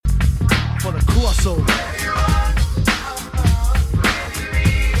crossover.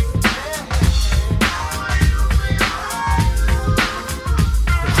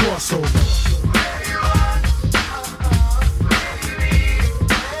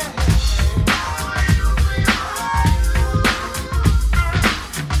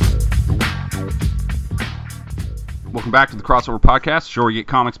 Welcome back to the Crossover Podcast, show where you get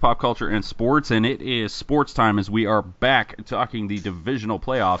comics, pop culture, and sports, and it is sports time as we are back talking the divisional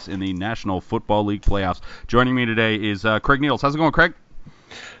playoffs in the National Football League playoffs. Joining me today is Craig Niels. How's it going, Craig?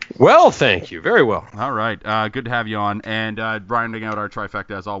 Well, thank you. Very well. All right. Good to have you on. And rounding out our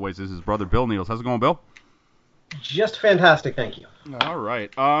trifecta, as always, is his brother, Bill Niels. How's it going, Bill? Just fantastic, thank you. All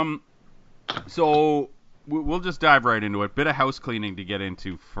right. So we'll just dive right into it. Bit of house cleaning to get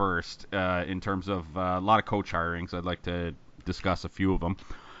into first in terms of a lot of coach hirings. I'd like to discuss a few of them.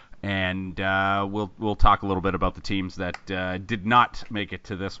 And we'll talk a little bit about the teams that did not make it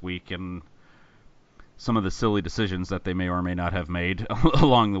to this week and some of the silly decisions that they may or may not have made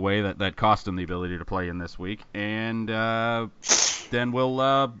along the way that cost them the ability to play in this week. And then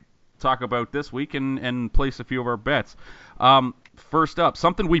we'll talk about this week and place a few of our bets. First up,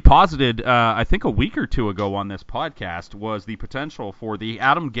 something we posited, I think a week or two ago on this podcast, was the potential for the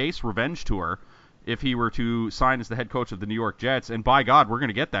Adam Gase revenge tour if he were to sign as the head coach of the New York Jets. And by God, we're going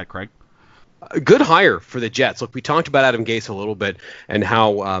to get that, Craig. A good hire for the Jets. Look, we talked about Adam Gase a little bit and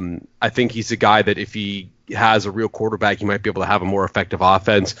how I think he's a guy that if he has a real quarterback, he might be able to have a more effective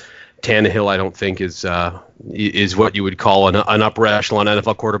offense. Tannehill, I don't think, is what you would call an upper echelon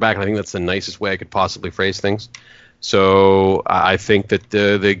NFL quarterback. And I think that's the nicest way I could possibly phrase things. So I think that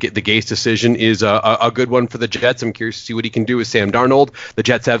the Gase decision is a good one for the Jets. I'm curious to see what he can do with Sam Darnold. The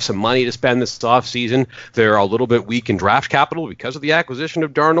Jets have some money to spend this offseason. They're a little bit weak in draft capital because of the acquisition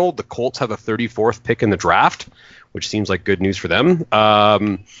of Darnold. The Colts have a 34th pick in the draft, which seems like good news for them.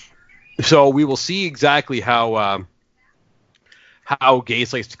 So we will see exactly how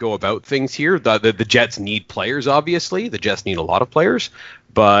Gase likes to go about things here. The Jets need players, obviously. The Jets need a lot of players,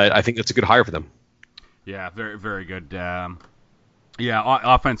 but I think that's a good hire for them. Yeah, very, very good.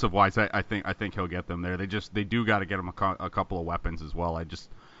 Offensive wise, I think he'll get them there. They do got to get him a couple of weapons as well. I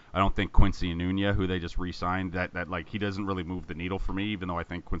don't think Quincy Enunwa, who they just re-signed, that like he doesn't really move the needle for me, even though I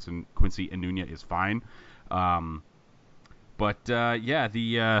think Quincy Enunwa is fine. I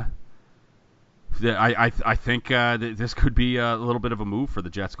think this could be a little bit of a move for the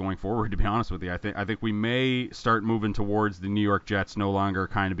Jets going forward, to be honest with you. I think we may start moving towards the New York Jets no longer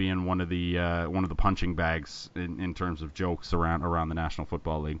kind of being one of the punching bags in terms of jokes around the National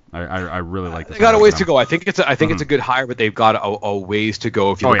Football League. I really like this. They got a ways to go. I think it's a good hire, but they've got a ways to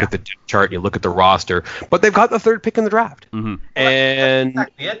go if you look at the depth chart and you look at the roster. But they've got the third pick in the draft. Mm-hmm. And that's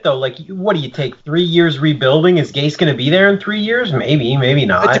exactly it, though. Like, what do you take? 3 years rebuilding? Is Gase going to be there in 3 years? Maybe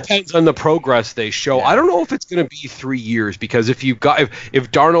not. It depends on the progress they show. Yeah. I don't know if it's going to be 3 years because if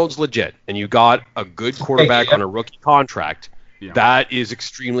Darnold's legit and you got a good quarterback on a rookie contract, that is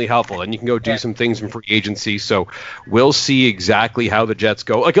extremely helpful. And you can go do some things in free agency. So we'll see exactly how the Jets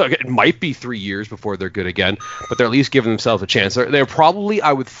go. Like, it might be 3 years before they're good again, but they're at least giving themselves a chance. They're probably,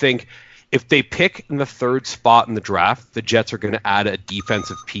 I would think, if they pick in the third spot in the draft, the Jets are going to add a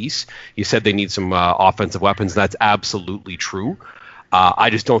defensive piece. You said they need some offensive weapons. That's absolutely true. I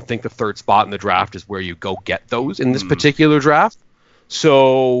just don't think the third spot in the draft is where you go get those in this particular draft.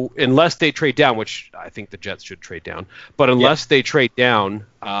 So unless they trade down, which I think the Jets should trade down, but unless they trade down,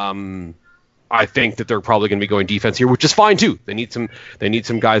 I think that they're probably going to be going defense here, which is fine too. They need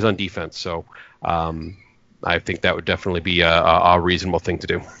some guys on defense. So I think that would definitely be a reasonable thing to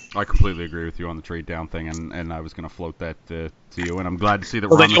do. I completely agree with you on the trade down thing, and I was going to float that to you, and I'm glad to see that.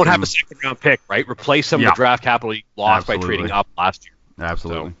 Well, they don't have a second round pick, right? Replace some of the draft capital you lost by trading up last year.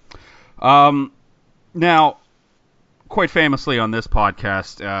 Absolutely. So. Now, quite famously on this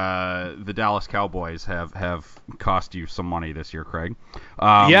podcast, the Dallas Cowboys have cost you some money this year, Craig.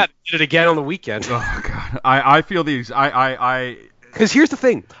 Did it again on the weekend. Oh God, I feel these. Because here's the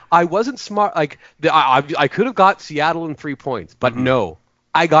thing, I wasn't smart. Like I could have got Seattle in 3 points, but no,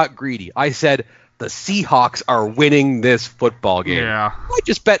 I got greedy. I said the Seahawks are winning this football game. Yeah. I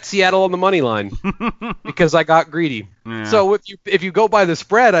just bet Seattle on the money line because I got greedy. Yeah. So if you go by the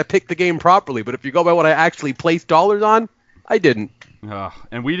spread, I picked the game properly. But if you go by what I actually placed dollars on, I didn't.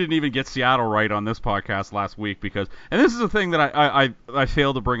 And we didn't even get Seattle right on this podcast last week because, and this is the thing that I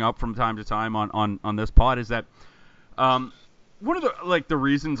fail to bring up from time to time on this pod is that one of the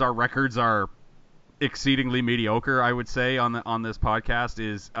reasons our records are exceedingly mediocre, I would say, on this podcast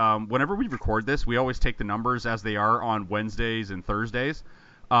is whenever we record this, we always take the numbers as they are on Wednesdays and Thursdays.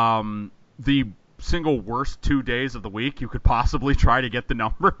 The single worst 2 days of the week you could possibly try to get the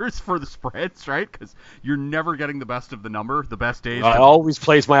numbers for the spreads, right? Because you're never getting the best of the number. The best days. I always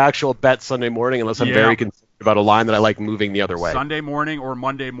place my actual bet Sunday morning unless I'm very concerned about a line that I like moving the other way. Sunday morning or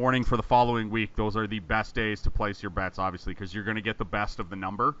Monday morning for the following week. Those are the best days to place your bets, obviously, because you're going to get the best of the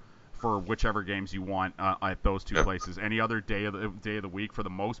number for whichever games you want at those two places. Any other day of the week, for the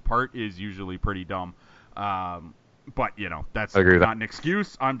most part, is usually pretty dumb. But that's not an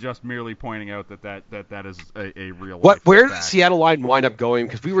excuse. I'm just merely pointing out that is a real. Where did the Seattle line wind up going?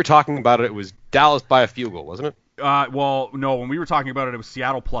 Because we were talking about it. It was Dallas by a field goal, wasn't it? Well, no. When we were talking about it, it was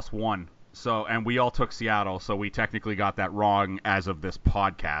Seattle +1. So, and we all took Seattle, so we technically got that wrong as of this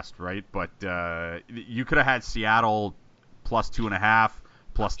podcast, right? But you could have had Seattle +2.5,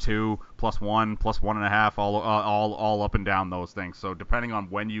 +2, +1, +1.5, all up and down those things. So depending on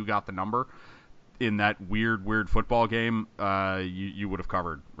when you got the number in that weird football game, you would have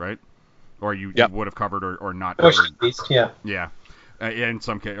covered, right? Or you would have covered or not covered. Yeah. In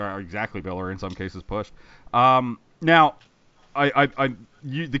some cases, exactly, Bill, or in some cases pushed. Now,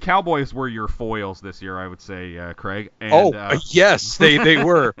 the Cowboys were your foils this year, I would say, Craig. And, yes, they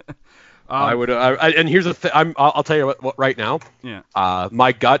were. I would, and here's the thing. I'll tell you what right now. Yeah.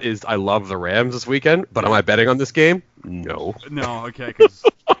 My gut is I love the Rams this weekend, but am I betting on this game? No. No. Okay. Because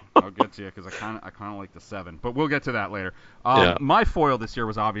I'll get to you because I kind of like the 7, but we'll get to that later. My foil this year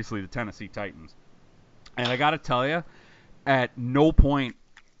was obviously the Tennessee Titans, and I got to tell you, at no point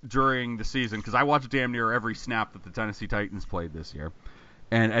during the season, because I watched damn near every snap that the Tennessee Titans played this year,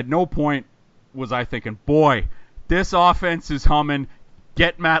 and at no point was I thinking, boy, this offense is humming.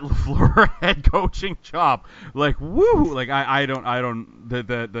 Get Matt LaFleur a head coaching job. Like, woo! Like, I don't.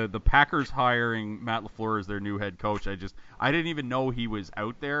 The Packers hiring Matt LaFleur as their new head coach. I didn't even know he was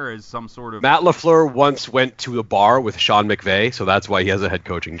out there as some sort of. Matt LaFleur once went to a bar with Sean McVay, so that's why he has a head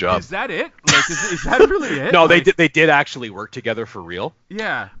coaching job. Is that it? Like, is that really it? No, they did actually work together for real.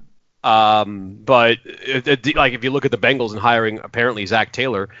 Yeah. But like if you look at the Bengals and hiring apparently Zach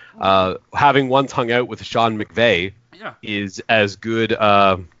Taylor, having once hung out with Sean McVay is as good.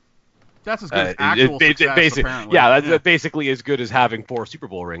 That's as good as actual success, apparently. Yeah, that's basically as good as having 4 Super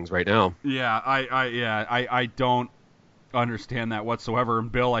Bowl rings right now. Yeah, I don't understand that whatsoever.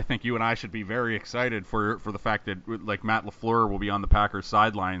 And Bill, I think you and I should be very excited for the fact that like Matt LaFleur will be on the Packers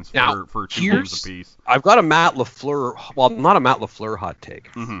sidelines for 2 games apiece. I've got a Matt LaFleur, well, not a Matt LaFleur hot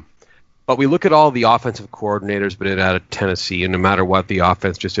take. Mm-hmm. But we look at all the offensive coordinators been out of Tennessee, and no matter what, the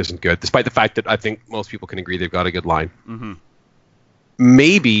offense just isn't good, despite the fact that I think most people can agree they've got a good line. Mm-hmm.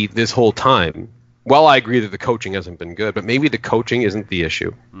 Maybe this whole time, well, I agree that the coaching hasn't been good, but maybe the coaching isn't the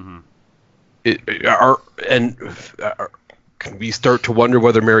issue. Mm-hmm. Can we start to wonder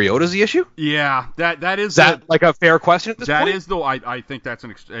whether Mariota's the issue? Yeah, that is like a fair question at this point? That is I think that's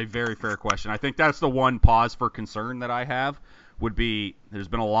a very fair question. I think that's the one pause for concern that I have. Would be there's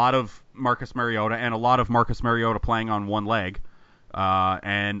been a lot of Marcus Mariota and a lot of Marcus Mariota playing on one leg,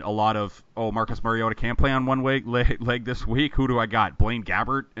 and a lot of Marcus Mariota can't play on one leg this week. Who do I got? Blaine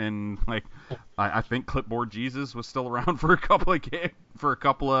Gabbert and like I think Clipboard Jesus was still around for a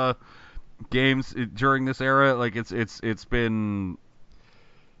couple of games during this era. Like it's been.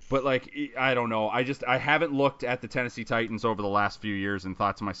 But, like, I don't know. I haven't looked at the Tennessee Titans over the last few years and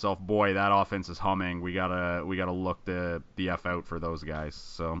thought to myself, boy, that offense is humming. We gotta look the F out for those guys.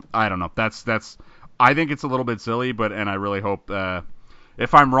 So, I don't know. That's I think it's a little bit silly, and I really hope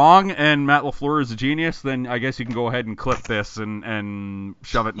if I'm wrong and Matt LaFleur is a genius, then I guess you can go ahead and clip this and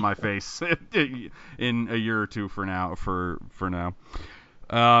shove it in my face in a year or two for now.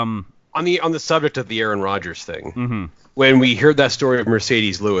 On the subject of the Aaron Rodgers thing. Mm-hmm. When we heard that story of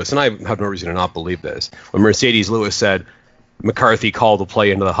Mercedes Lewis, and I have no reason to not believe this, when Mercedes Lewis said McCarthy called the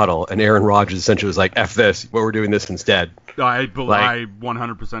play into the huddle, and Aaron Rodgers essentially was like, F this, we're doing this instead. I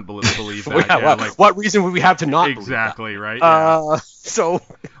 100% believe that. What reason would we have to not exactly, believe that? Right? Yeah. So...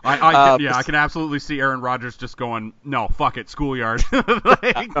 I can absolutely see Aaron Rodgers just going, no, fuck it, schoolyard.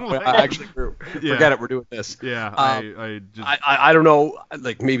 Actually, forget it, we're doing this. Yeah, I don't know,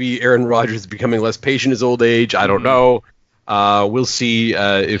 like maybe Aaron Rodgers is becoming less patient as old age. I don't know. We'll see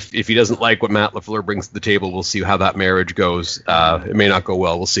if he doesn't like what Matt LaFleur brings to the table. We'll see how that marriage goes. It may not go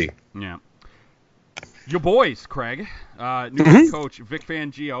well. We'll see. Yeah. Your boys, Craig. New head coach Vic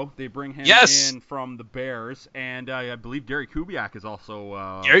Fangio. They bring him in from the Bears, and I believe Gary Kubiak is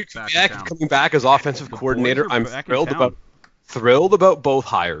also Gary Kubiak coming back as offensive coordinator. I'm thrilled about both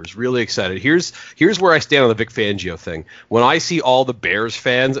hires. Really excited. Here's where I stand on the Vic Fangio thing. When I see all the Bears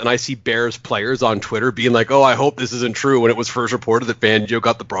fans and I see Bears players on Twitter being like, "Oh, I hope this isn't true," when it was first reported that Fangio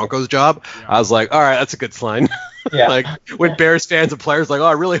got the Broncos job, I was like, "All right, that's a good sign." Yeah. Like when Bears fans and players are like, oh,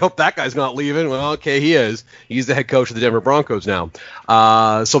 I really hope that guy's not leaving. Well, okay, he is. He's the head coach of the Denver Broncos now.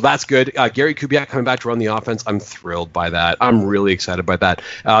 So that's good. Gary Kubiak coming back to run the offense. I'm thrilled by that. I'm really excited by that.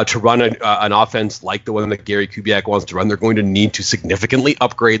 To run an offense like the one that Gary Kubiak wants to run, they're going to need to significantly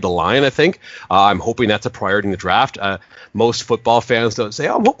upgrade the line, I think. I'm hoping that's a priority in the draft. Most football fans don't say,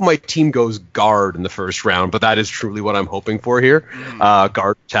 oh, I'm hoping my team goes guard in the first round, but that is truly what I'm hoping for here.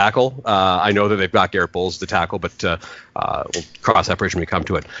 Guard tackle. I know that they've got Garrett Bowles to tackle, but we'll cross that bridge when we come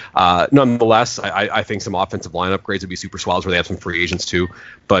to it. Nonetheless, I think some offensive line upgrades would be super swells where they have some free agents too.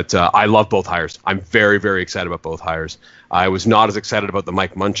 But I love both hires. I'm very, very excited about both hires. I was not as excited about the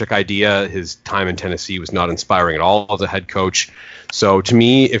Mike Munchak idea. His time in Tennessee was not inspiring at all as a head coach. So to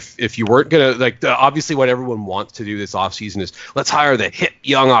me, if you weren't going to, obviously what everyone wants to do this offseason is let's hire the hip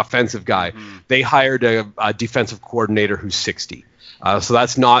young offensive guy. They hired a defensive coordinator who's 60. So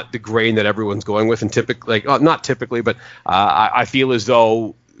that's not the grain that everyone's going with. And typically, not typically, but I feel as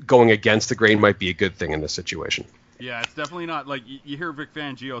though going against the grain might be a good thing in this situation. Yeah, it's definitely not like you hear Vic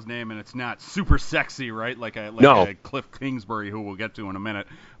Fangio's name and it's not super sexy, right? Like a Cliff Kingsbury, who we'll get to in a minute.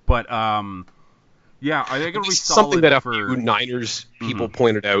 But yeah, are they going to be solid? Something that a few Niners people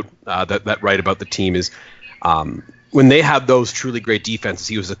pointed out that write about the team is when they had those truly great defenses.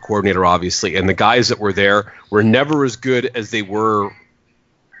 He was a coordinator, obviously, and the guys that were there were never as good as they were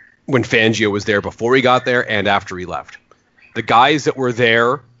when Fangio was there before he got there and after he left. The guys that were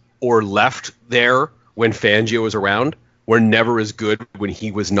there or left there when Fangio was around were never as good when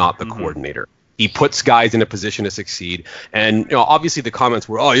he was not the coordinator. He puts guys in a position to succeed. And obviously the comments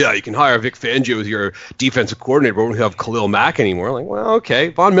were, oh, yeah, you can hire Vic Fangio as your defensive coordinator, but we don't have Khalil Mack anymore. Like, well, okay.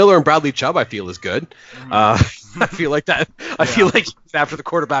 Von Miller and Bradley Chubb, I feel, is good. I feel like that. I feel like he's after the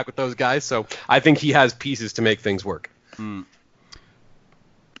quarterback with those guys. So I think he has pieces to make things work.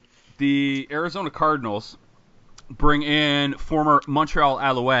 The Arizona Cardinals bring in former Montreal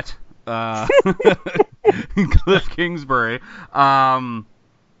Alouette Cliff Kingsbury.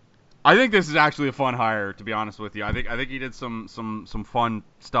 I think this is actually a fun hire, to be honest with you. I think he did some fun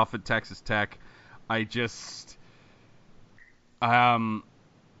stuff at Texas Tech. It's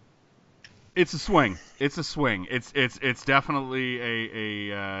a swing. It's a swing. It's definitely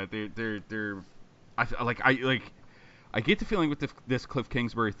I get the feeling with this Cliff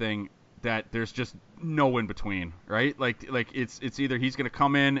Kingsbury thing that there's just no in between, right? Like it's either he's going to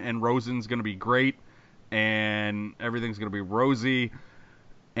come in and Rosen's going to be great and everything's going to be rosy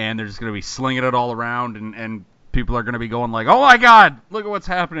and they're just going to be slinging it all around and people are going to be going like, oh my God, look at what's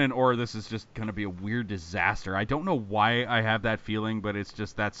happening, or this is just going to be a weird disaster. I don't know why I have that feeling, but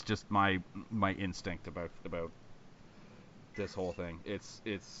that's just my instinct about this whole thing. It's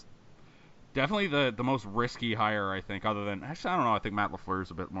definitely the most risky hire, I think, other than, actually, I don't know, I think Matt LaFleur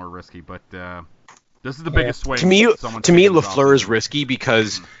is a bit more risky, but this is the biggest swing. To me, LaFleur is risky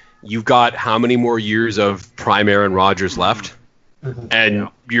because you've got how many more years of prime Aaron Rodgers left? And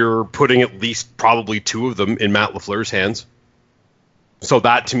you're putting at least probably two of them in Matt LaFleur's hands. So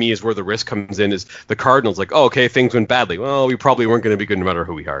that, to me, is where the risk comes in, is the Cardinals like, oh, okay, things went badly. Well, we probably weren't going to be good no matter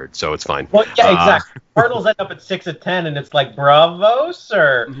who we hired, so it's fine. Well, yeah, exactly. Cardinals end up at 6-10, and it's like, bravo,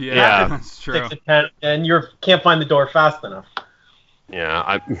 sir. Yeah, that's true. 6-10, and you can't find the door fast enough.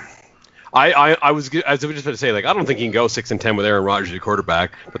 Yeah, I was just going to say, like, I don't think you can go 6-10 with Aaron Rodgers at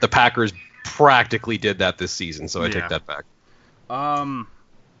quarterback, but the Packers practically did that this season, so I take that back.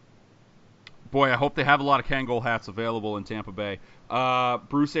 Boy, I hope they have a lot of Kangol hats available in Tampa Bay.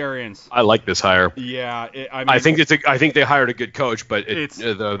 Bruce Arians. I like this hire. Yeah, I think they hired a good coach, but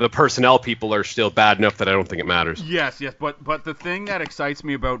the personnel people are still bad enough that I don't think it matters. Yes, but the thing that excites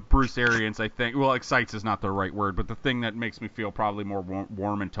me about Bruce Arians, I think, well, excites is not the right word, but the thing that makes me feel probably more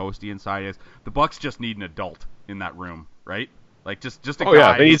warm and toasty inside is the Bucs just need an adult in that room, right? Like just a guy. Oh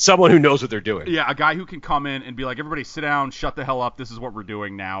yeah, they need someone who knows what they're doing. Yeah, a guy who can come in and be like, everybody sit down, shut the hell up, this is what we're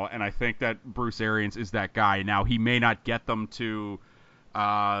doing now. And I think that Bruce Arians is that guy. Now, he may not get them to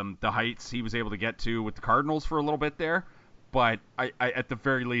the heights he was able to get to with the Cardinals for a little bit there, but I at the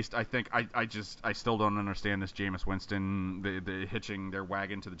very least, I think I still don't understand this Jameis Winston, the hitching their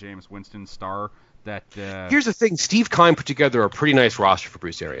wagon to the Jameis Winston star. That Here's the thing, Steve Keim put together a pretty nice roster for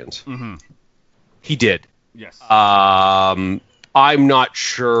Bruce Arians. Mm-hmm. He did. Yes. I'm not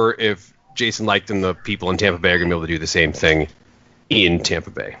sure if Jason Licht and the people in Tampa Bay are going to be able to do the same thing in Tampa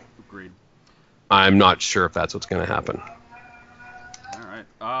Bay. Agreed. I'm not sure if that's what's going to happen. All right.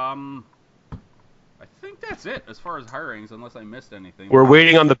 I think that's it as far as hirings, unless I missed anything. We're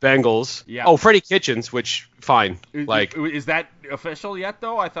waiting on the Bengals. Yeah. Oh, Freddie Kitchens, which fine. Is that official yet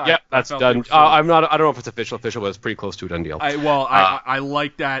though? I thought. Yeah, that's done. I don't know if it's official, but it's pretty close to a done deal. I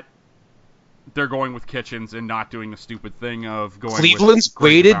like that. they're going with Kitchens and not doing the stupid thing of going Cleveland's with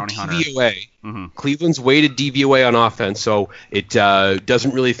Greg weighted Bounty Hunter. DVOA. Mm-hmm. Cleveland's weighted DVOA on offense, so it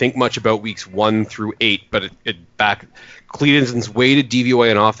doesn't really think much about weeks 1 through 8, but Cleveland's weighted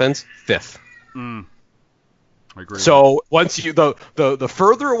DVOA on offense, 5th. I agree. So once the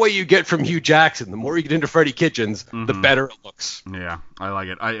further away you get from Hugh Jackson, the more you get into Freddie Kitchens, the better it looks. Yeah, I like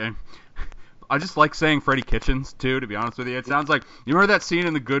it. I just like saying Freddie Kitchens too. To be honest with you, it sounds like you remember that scene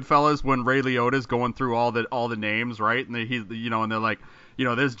in the Goodfellas when Ray Liotta's going through all the names, right? And and they're like,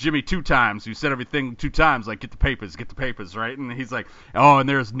 there's Jimmy 2 times who said everything 2 times, like get the papers, right? And he's like, oh, and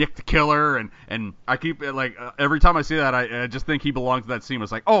there's Nick the Killer, and I keep every time I see that, I just think he belongs to that scene.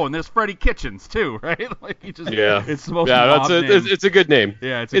 It's like, oh, and there's Freddie Kitchens too, right? Like he just it's the most mob name. It's a good name.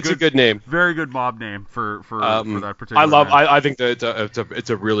 Yeah, it's a good name. Very good mob name for that particular. I think that it's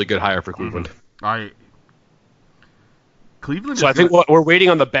a really good hire for Cleveland. Cleveland. So I think we're waiting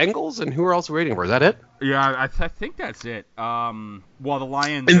on the Bengals, and who else are waiting for? Is that it? Yeah, I think that's it. Well, the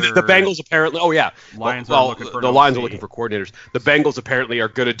Lions. And the Bengals apparently. Oh yeah, Lions are looking for Lions are looking for coordinators. The Bengals apparently are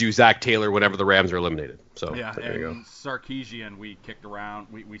going to do Zach Taylor whenever the Rams are eliminated. So yeah, there you go. Sarkisian, we kicked around.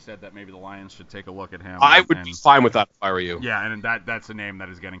 We said that maybe the Lions should take a look at him. I would be fine with that if I were you. Yeah, and that's a name that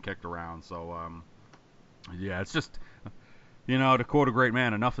is getting kicked around. So yeah, it's just. To quote a great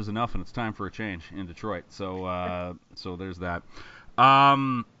man, enough is enough, and it's time for a change in Detroit. So, so there's that.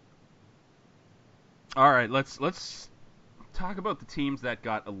 All right, let's talk about the teams that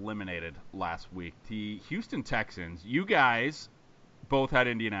got eliminated last week. The Houston Texans. You guys both had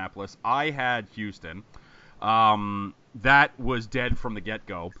Indianapolis. I had Houston. That was dead from the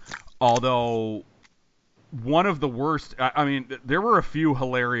get-go. Although one of the worst. I mean, there were a few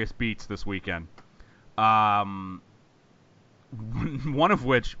hilarious beats this weekend. One of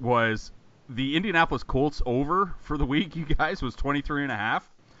which was the Indianapolis Colts over for the week, you guys, was 23.5.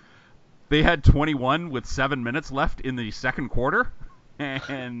 They had 21 with 7 minutes left in the second quarter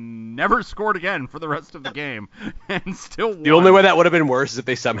and never scored again for the rest of the game and still won. The only way that would have been worse is if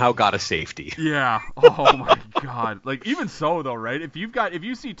they somehow got a safety. Yeah. Oh my God. Like even so though, right? If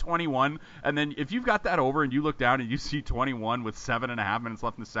you see 21 and then if you've got that over and you look down and you see 21 with 7.5 minutes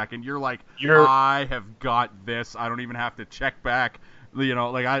left in the second, you're like, I have got this. I don't even have to check back.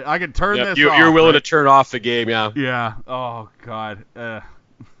 I can turn this off. You're willing to turn off the game, yeah. Yeah. Oh God.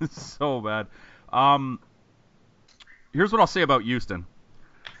 It's so bad. Here's what I'll say about Houston.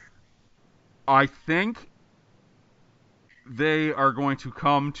 I think they are going to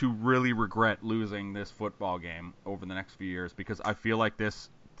come to really regret losing this football game over the next few years because I feel like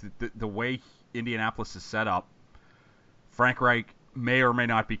the way Indianapolis is set up, Frank Reich may or may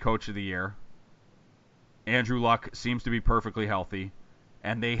not be coach of the year. Andrew Luck seems to be perfectly healthy,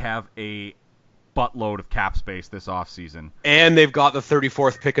 and they have a buttload of cap space this offseason. And they've got the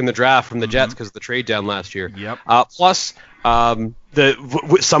 34th pick in the draft from the Jets because of the trade down last year. Yep. Plus, some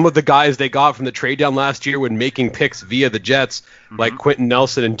of the guys they got from the trade down last year when making picks via the Jets, like Quentin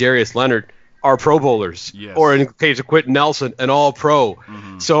Nelson and Darius Leonard, are Pro Bowlers. Yes. Or in the case of Quentin Nelson, an All-Pro.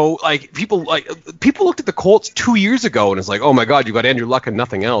 So people looked at the Colts 2 years ago and it's like, oh my God, you got Andrew Luck and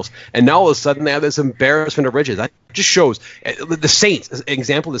nothing else. And now all of a sudden they have this embarrassment of riches. That just shows the Saints, an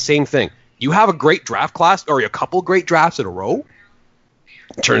example of the same thing. You have a great draft class or a couple great drafts in a row,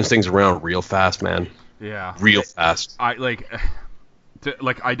 turns things around real fast, man. Yeah, real fast. I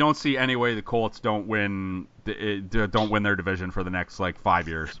don't see any way the Colts don't win their division for the next 5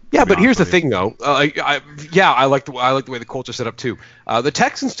 years. Yeah, but here's the thing, though. I like the way the Colts are set up too. The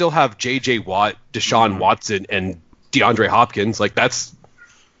Texans still have J.J. Watt, Deshaun Watson, and DeAndre Hopkins.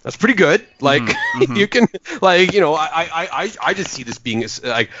 That's pretty good. You can, I just see this being,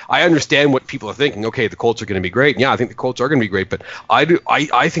 I understand what people are thinking. Okay, the Colts are going to be great. Yeah, I think the Colts are going to be great, but I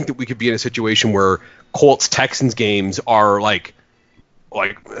think that we could be in a situation where Colts-Texans games are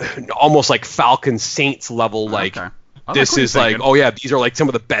almost like Falcons-Saints level. Okay. This is these are some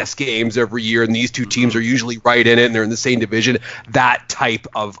of the best games every year, and these two teams are usually right in it, and they're in the same division. That type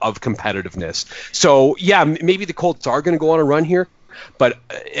of competitiveness. So, yeah, maybe the Colts are going to go on a run here. But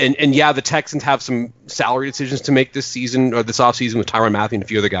the Texans have some salary decisions to make this season or this offseason with Tyrann Mathieu and a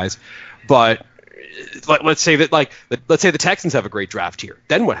few other guys. But let's say the Texans have a great draft here.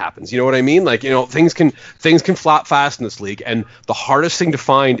 Then what happens? You know what I mean? Things can flop fast in this league, and the hardest thing to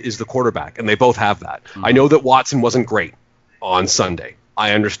find is the quarterback, and they both have that. I know that Watson wasn't great on Sunday.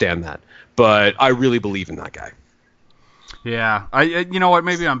 I understand that, but I really believe in that guy. Yeah, you know what?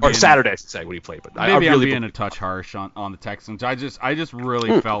 Maybe I'm being... Or Saturday, I should say, when he played. But maybe I'm being a touch harsh on the Texans. I just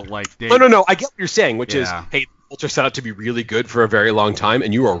really felt like they... No, I get what you're saying, which is, hey, the Colts are set up to be really good for a very long time,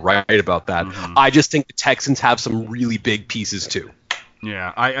 and you are right about that. I just think the Texans have some really big pieces, too.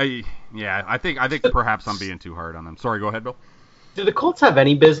 Yeah, Yeah, I think perhaps I'm being too hard on them. Sorry, go ahead, Bill. Do the Colts have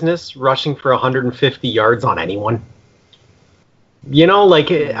any business rushing for 150 yards on anyone? You know, like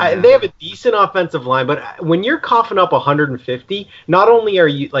they have a decent offensive line, but when you're coughing up 150, not only are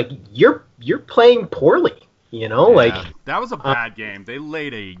you like you're playing poorly. You know, like that was a bad game. They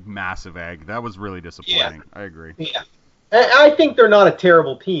laid a massive egg. That was really disappointing. I agree. Yeah, I think they're not a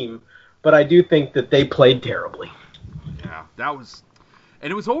terrible team, but I do think that they played terribly. Yeah, that was,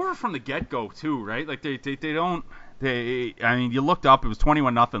 and it was over from the get-go too, right? Like they don't. I mean, you looked up, it was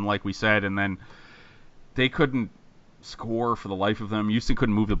 21-0, like we said, and then they couldn't score for the life of them. Houston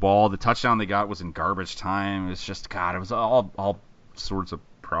couldn't move the ball. The touchdown they got was in garbage time. It's just, God, it was all sorts of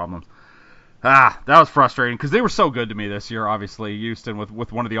problems. That was frustrating because they were so good to me this year. Obviously, Houston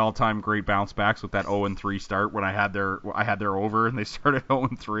with one of the all-time great bounce backs with that 0-3 start when I had their over and they started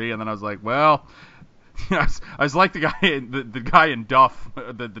 0-3, and then I was like, well, I was like the guy in Duff,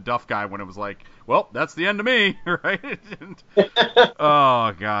 the Duff guy when it was like, well, that's the end of me, right?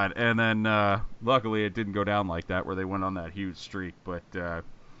 Oh God! And then luckily it didn't go down like that where they went on that huge streak, but yeah,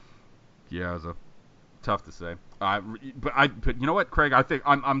 it was tough to say. But you know what, Craig? I think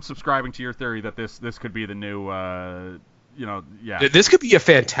I'm subscribing to your theory that this could be the new, This could be a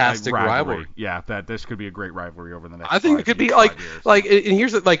fantastic rivalry. Yeah, that this could be a great rivalry over the next. I think it could be like, and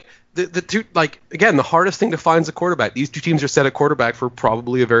here's the two, like, again, the hardest thing to find is a quarterback. These two teams are set at quarterback for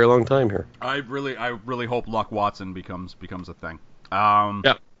probably a very long time here. I really hope Luck Watson becomes a thing.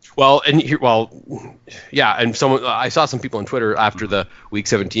 Yeah. Well, and I saw some people on Twitter after the Week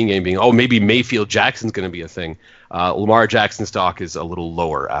 17 game being, maybe Mayfield Jackson's going to be a thing. Lamar Jackson's stock is a little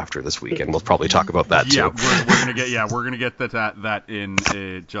lower after this weekend. We'll probably talk about that too. Yeah, we're gonna get that in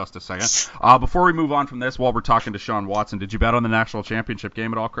just a second. Before we move on from this, while we're talking to Sean Watson, did you bet on the national championship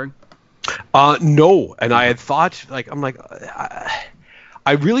game at all, Craig? No, and I had thought,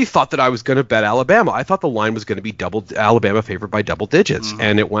 I really thought that I was going to bet Alabama. I thought the line was going to be Alabama favored by double digits,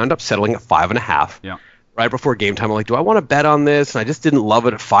 and it wound up settling at 5.5. Yeah. Right before game time, I'm like, do I want to bet on this? And I just didn't love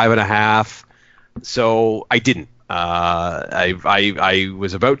it at 5.5, so I didn't. I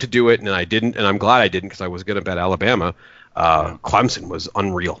was about to do it, and I didn't, and I'm glad I didn't because I was going to bet Alabama. Clemson was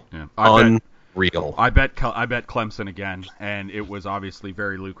unreal. Yeah. Unreal. I bet Clemson again, and it was obviously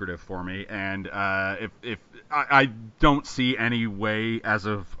very lucrative for me. And if I don't see any way, as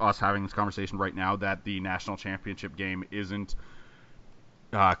of us having this conversation right now, that the national championship game isn't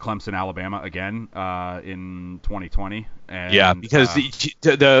Clemson Alabama again in 2020. And, yeah, because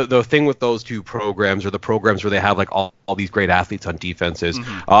the thing with those two programs, or the programs where they have like all these great athletes on defenses,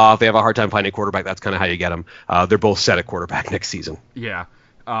 if they have a hard time finding a quarterback, that's kind of how you get them. They're both set at quarterback next season. Yeah.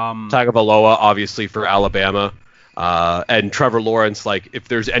 Tagovailoa, obviously, for Alabama. And Trevor Lawrence, like, if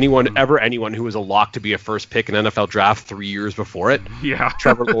there's anyone who was a lock to be a first pick in NFL draft 3 years before it,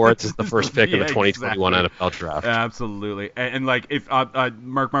 Trevor Lawrence is the first pick in the 2021 NFL draft. Absolutely. And like, if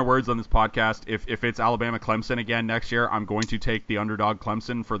mark my words on this podcast, if it's Alabama Clemson again next year, I'm going to take the underdog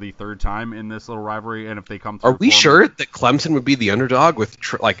Clemson for the third time in this little rivalry. And if they come through, are we sure that Clemson would be the underdog with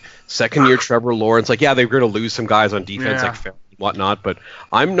second year Trevor Lawrence? Like, yeah, they're going to lose some guys on defense, like Farrell and whatnot, but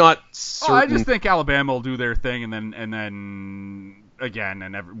I'm not certain. I just think Alabama will do their thing, and then again,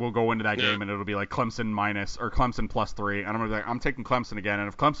 and we'll go into that game, and it'll be like Clemson minus or Clemson plus 3, and I'm gonna be like, I'm taking Clemson again, and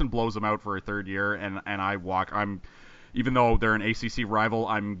if Clemson blows them out for a third year, and even though they're an ACC rival,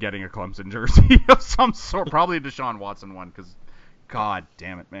 I'm getting a Clemson jersey of some sort, probably a Deshaun Watson one, because God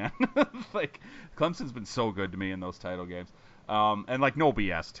damn it, man, like Clemson's been so good to me in those title games, and like no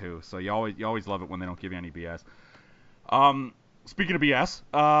BS too, so you always love it when they don't give you any BS. Speaking of BS,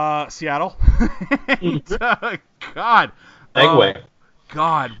 Seattle. And, God. Segue.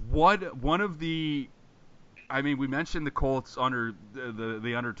 God, what one of the. I mean, we mentioned the Colts under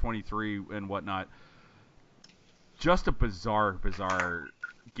the under 23 and whatnot. Just a bizarre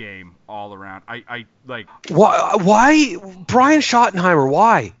game all around. I like. Why Brian Schottenheimer?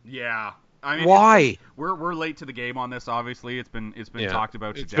 Why? Yeah. I mean, why? We're late to the game on this. Obviously, it's been talked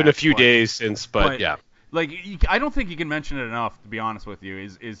about. It's been a few days since, but yeah. Like, I don't think you can mention it enough, to be honest with you,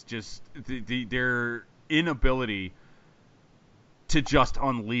 is just their inability to just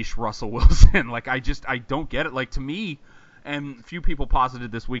unleash Russell Wilson. Like, I don't get it. Like, to me, and a few people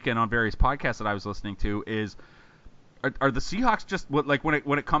posited this weekend on various podcasts that I was listening to, is are the Seahawks just, like, when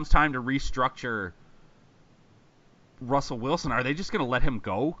it comes time to restructure Russell Wilson, are they just going to let him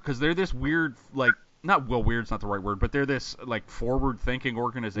go? Because they're this weird, like, weird's not the right word, but they're this like forward-thinking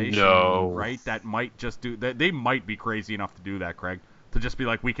organization, right? That might just do that. They might be crazy enough to do that, Craig, to just be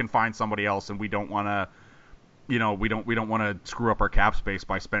like, we can find somebody else, and we don't want to, we don't want to screw up our cap space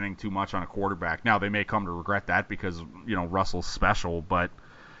by spending too much on a quarterback. Now they may come to regret that because Russell's special, but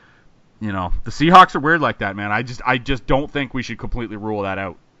you know, the Seahawks are weird like that, man. I just don't think we should completely rule that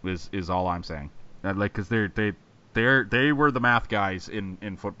out. Is all I'm saying. Like, because they were the math guys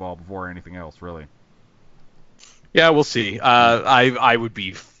in football before anything else, really. Yeah, we'll see. I'd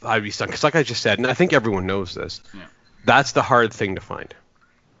be stunned because, like I just said, and I think everyone knows this. Yeah. That's the hard thing to find.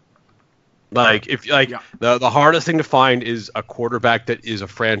 Like, the hardest thing to find is a quarterback that is a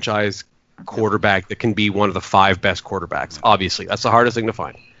franchise quarterback that can be one of the 5 best quarterbacks. Obviously, that's the hardest thing to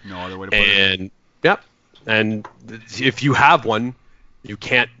find. No other way to put it. And yeah, and if you have one, you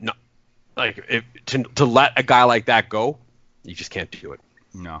can't to let a guy like that go. You just can't do it.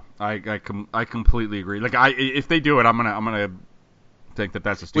 No, I completely agree. Like, if they do it, I'm gonna think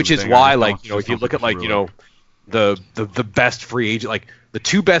that's a stupid Which is thing. why, like, you know, if you look at, like, you know, the best free agent, like the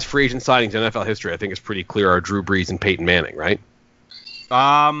 2 best free agent signings in NFL history, I think is pretty clear are Drew Brees and Peyton Manning, right?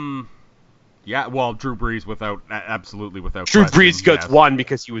 Yeah, well, Drew Brees absolutely without Drew question, Brees gets 1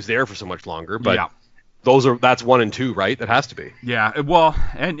 because he was there for so much longer, but yeah. That's 1 and 2, right? That has to be. Yeah, well,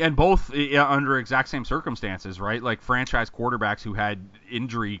 and both under exact same circumstances, right? Like franchise quarterbacks who had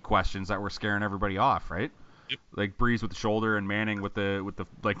injury questions that were scaring everybody off, right? Yep. Like Brees with the shoulder and Manning with the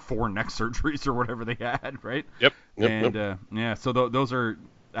like 4 neck surgeries or whatever they had, right? Yep. Yeah, so those are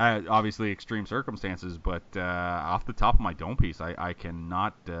obviously extreme circumstances, but off the top of my dome piece, I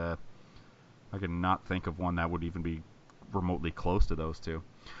cannot think of one that would even be remotely close to those 2.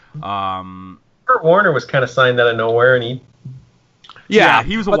 Kurt Warner was kind of signed out of nowhere, and he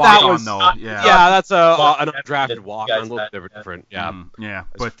was a walk-on, though. Yeah, that's an undrafted walk-on, a little bit different. Yeah,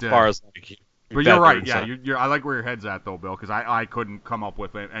 but as far as but you're right. Yeah, I like where your head's at, though, Bill, because I couldn't come up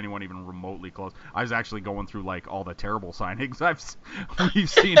with anyone even remotely close. I was actually going through like all the terrible signings we've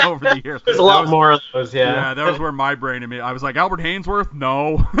seen over the years. There's a lot more of those. Yeah, that was where my brain I was like, Albert Hainsworth,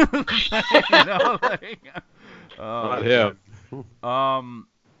 no. Not him.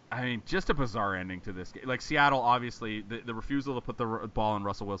 I mean, just a bizarre ending to this game. Like, Seattle, obviously, the refusal to put the ball in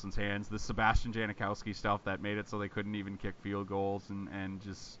Russell Wilson's hands, the Sebastian Janikowski stuff that made it so they couldn't even kick field goals, and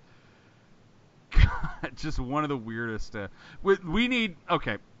just, God, just one of the weirdest. We need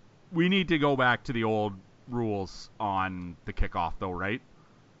to go back to the old rules on the kickoff, though, right?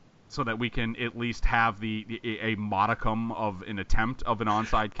 So that we can at least have a modicum of an attempt of an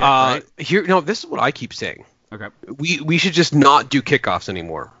onside kick, right? This is what I keep saying. Okay. We should just not do kickoffs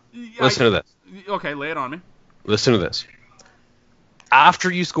anymore. Listen to this. Okay, lay it on me. Listen to this. After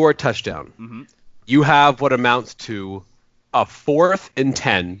you score a touchdown, you have what amounts to a 4th and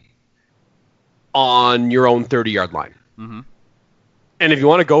 10 on your own 30-yard line. And if you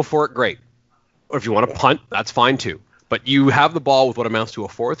want to go for it, great. Or if you want to punt, that's fine too. But you have the ball with what amounts to a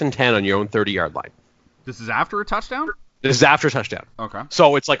 4th and 10 on your own 30-yard line. This is after a touchdown? This is after a touchdown. Okay.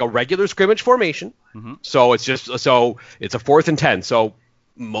 So it's like a regular scrimmage formation. So it's it's a 4th and 10. So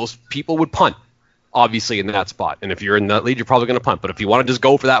most people would punt, obviously, in that spot. And if you're in that lead, you're probably going to punt. But if you want to just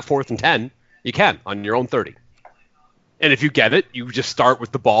go for that 4th and 10, you can on your own 30. And if you get it, you just start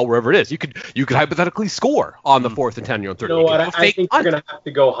with the ball wherever it is. You could hypothetically score on the 4th and 10 on your own 30. You know what? I think you're going to have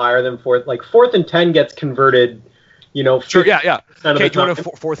to go higher than 4th. Like 4th and 10 gets converted. Sure. Yeah. Okay. Do you want a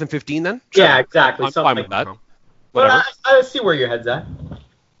 4th and 15 then? Sure. Yeah, exactly. I'm fine with that. But I see where your head's at.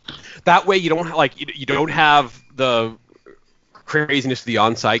 That way you don't have the craziness of the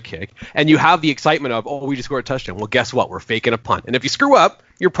onside kick, and you have the excitement of, we just scored a touchdown. Well, guess what? We're faking a punt. And if you screw up,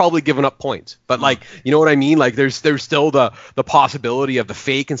 you're probably giving up points. But you know what I mean? Like there's still the possibility of the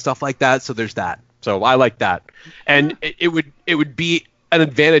fake and stuff like that. So there's that. So I like that. And it would be an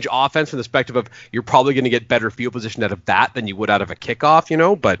advantage offense from the perspective of you're probably going to get better field position out of that than you would out of a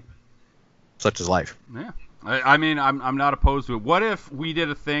kickoff, but such is life. Yeah. I mean, I'm not opposed to it. What if we did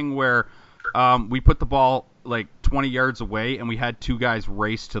a thing where we put the ball like 20 yards away and we had 2 guys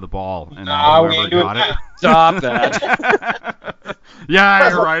race to the ball and whoever got it? Stop that. Yeah,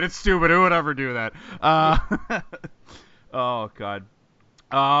 you're right. It's stupid. Who would ever do that? Oh, God.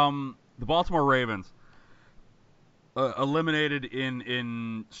 The Baltimore Ravens eliminated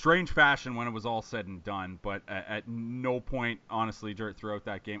in strange fashion when it was all said and done, but at no point, honestly, throughout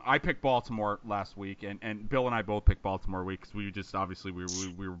that game. I picked Baltimore last week, and Bill and I both picked Baltimore because we just obviously we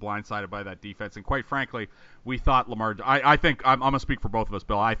were blindsided by that defense, and quite frankly, we thought Lamar. I think I'm gonna speak for both of us,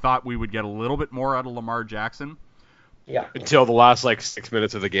 Bill. I thought we would get a little bit more out of Lamar Jackson. Yeah. Until the last 6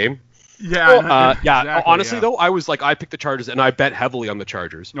 minutes of the game. Yeah. Exactly, honestly, though, I was I picked the Chargers, and I bet heavily on the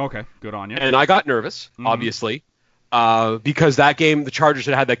Chargers. Okay, good on you. And I got nervous, obviously. Because that game, the Chargers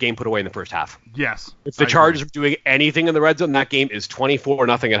had that game put away in the first half. Yes. If the Chargers were doing anything in the red zone, that game is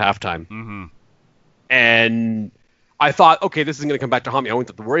 24-0 at halftime. Mm-hmm. And I thought, okay, this is going to come back to haunt me. I won't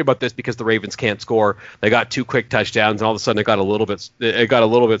have to worry about this because the Ravens can't score. They got 2 quick touchdowns, and all of a sudden it got a little bit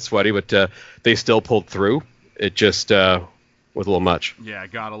sweaty, but they still pulled through. It just was a little much. Yeah,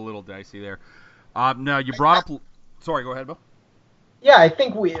 it got a little dicey there. Now you brought up. Sorry, go ahead, Bill. Yeah, I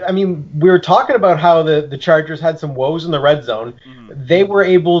think we were talking about how the Chargers had some woes in the red zone. Mm-hmm. They were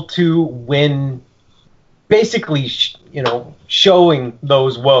able to win, basically, showing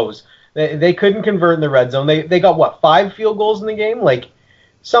those woes. They couldn't convert in the red zone. They got 5 field goals in the game, like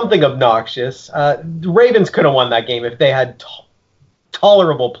something obnoxious. The Ravens could have won that game if they had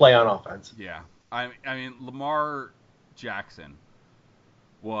tolerable play on offense. Yeah, I mean Lamar Jackson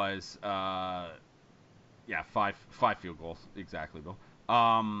was. 5 field goals, exactly, Bill.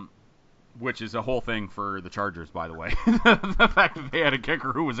 Which is a whole thing for the Chargers, by the way. The fact that they had a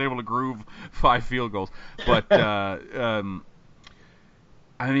kicker who was able to groove 5 field goals. But, I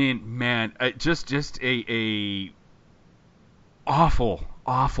mean, man, just a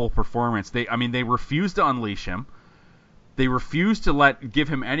awful performance. They refused to unleash him. They refused to give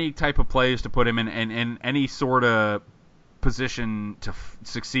him any type of plays to put him in any sort of position to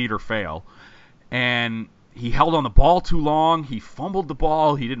succeed or fail. And he held on the ball too long. He fumbled the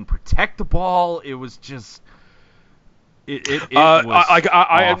ball. He didn't protect the ball. It was just. It was awful.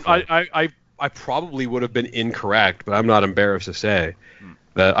 I probably would have been incorrect, but I'm not embarrassed to say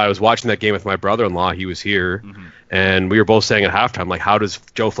that I was watching that game with my brother-in-law. He was here, and we were both saying at halftime, like, how does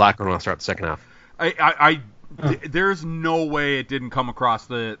Joe Flacco want to start the second half? There's no way it didn't come across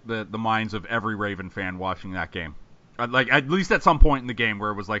the minds of every Raven fan watching that game. Like, at least at some point in the game where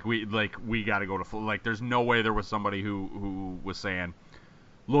it was like we got to go to full. Like, there's no way there was somebody who was saying,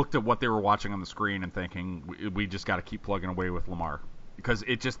 looked at what they were watching on the screen and thinking, we just got to keep plugging away with Lamar, because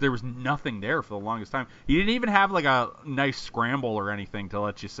there was nothing there for the longest time. He didn't even have like a nice scramble or anything to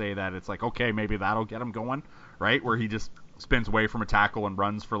let you say that it's like, okay, maybe that'll get him going, right? Where he just spins away from a tackle and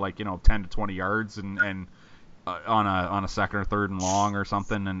runs for 10 to 20 yards and on a second or third and long or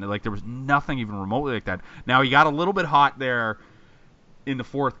something, and like there was nothing even remotely like that. Now he got a little bit hot there in the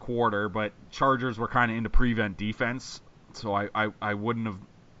fourth quarter, but Chargers were kind of into prevent defense, so I wouldn't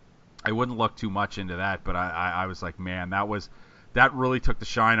look too much into that. But I was like, man, that really took the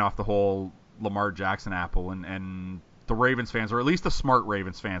shine off the whole Lamar Jackson apple, and the Ravens fans, or at least the smart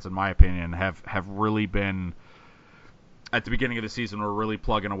Ravens fans, in my opinion, have really been. At the beginning of the season, we're really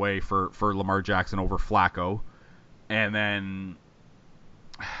plugging away for Lamar Jackson over Flacco. And then,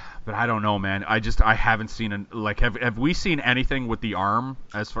 but I don't know, man. I haven't seen have we seen anything with the arm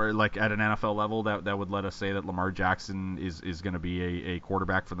as far at an NFL level that would let us say that Lamar Jackson is going to be a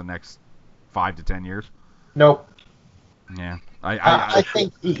quarterback for the next 5 to 10 years? Nope. Yeah, I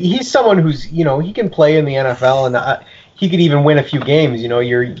think he's someone who's he can play in the NFL, and he could even win a few games.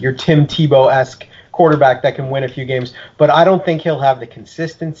 Your Tim Tebow-esque quarterback that can win a few games, but I don't think he'll have the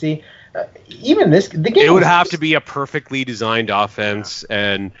consistency. The game. It would have to be a perfectly designed offense,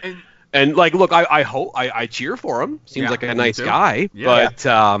 and look, I hope I cheer for him. Seems like a nice guy, but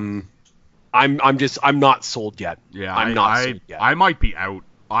I'm not sold yet. Yeah, I'm not sold yet. I might be out.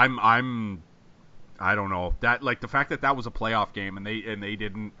 I don't know that the fact that was a playoff game and they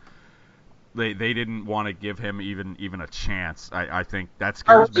didn't want to give him even a chance. I think that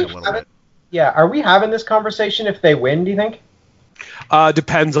scares me a little bit. Yeah, are we having this conversation if they win, do you think?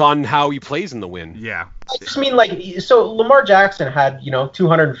 Depends on how he plays in the win. Yeah. I just mean, so Lamar Jackson had,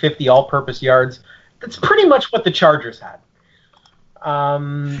 250 all-purpose yards. That's pretty much what the Chargers had.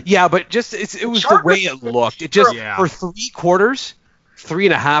 Yeah, but just it was the way it looked. It just, for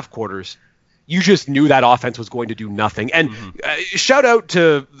 3.5 quarters, you just knew that offense was going to do nothing. And shout out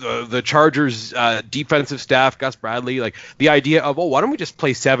to the Chargers defensive staff, Gus Bradley, like the idea of, why don't we just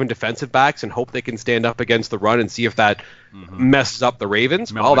play 7 defensive backs and hope they can stand up against the run and see if that messes up the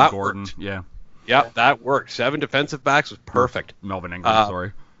Ravens. Melvin that Gordon, worked. Yeah, that worked. 7 defenfate backs was perfect. Melvin Ingram,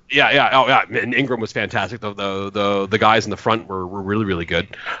 sorry. Yeah. Oh, yeah. And Ingram was fantastic. The guys in the front were really, really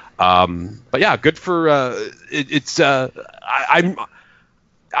good. But yeah, good for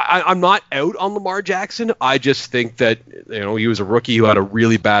I'm not out on Lamar Jackson. I just think that he was a rookie who had a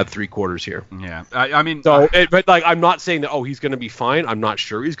really bad 3 quarters here. Yeah, I mean, but I'm not saying that he's going to be fine. I'm not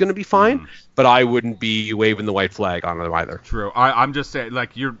sure he's going to be fine, but I wouldn't be waving the white flag on him either. True. I'm just saying,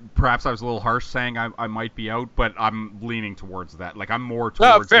 perhaps I was a little harsh saying I might be out, but I'm leaning towards that. I'm more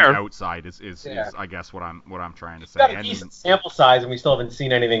towards the outside is I guess what I'm trying to say. We've got a decent sample size, and we still haven't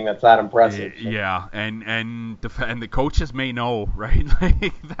seen anything that's that impressive. Yeah, and the coaches may know, right?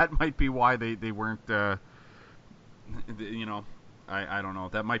 That might be why they weren't, I don't know.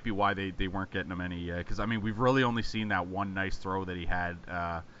 That might be why they weren't getting him any, because, we've really only seen that one nice throw that he had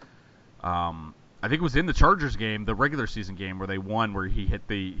I think it was in the Chargers game, the regular season game where they won, where he hit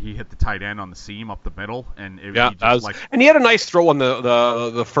the tight end on the seam up the middle, and and he had a nice throw on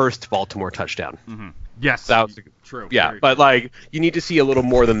the first Baltimore touchdown. Mm-hmm. Yes, that was true. Yeah, but like you need to see a little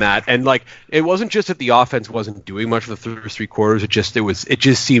more than that, and like it wasn't just that the offense wasn't doing much for the first 3 quarters. It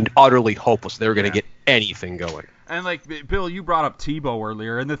just seemed utterly hopeless. They were going to get anything going. And like Bill, you brought up Tebow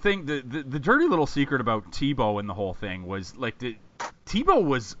earlier, and the dirty little secret about Tebow and the whole thing was like Tebow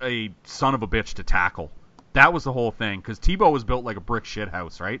was a son of a bitch to tackle. That was the whole thing, because Tebow was built like a brick shit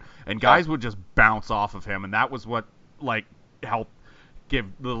house, right? And guys would just bounce off of him, and that was what like helped give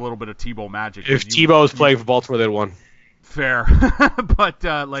the little bit of Tebow magic. If Tebow was playing for Baltimore, they'd won. Fair, but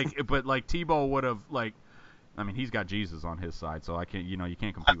Tebow would have like. I mean, he's got Jesus on his side, so you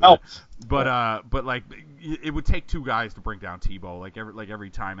can't compete with it. But like, it would take 2 guys to bring down Tebow, like every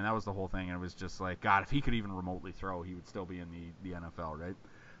time, and that was the whole thing. And it was just like, God, if he could even remotely throw, he would still be in the NFL,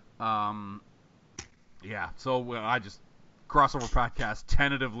 right? Yeah. So I just crossover podcast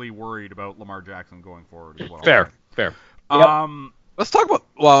tentatively worried about Lamar Jackson going forward as well. Fair. Let's talk about.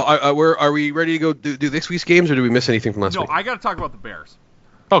 Well, are we ready to go do this week's games, or do we miss anything from last week? No, I got to talk about the Bears.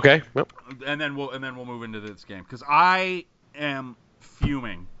 Okay. Yep. And then we'll move into this game, because I am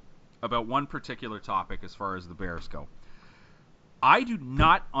fuming about one particular topic as far as the Bears go. I do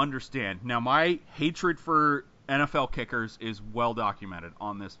not understand. Now, my hatred for NFL kickers is well documented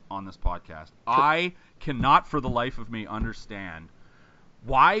on this podcast. I cannot for the life of me understand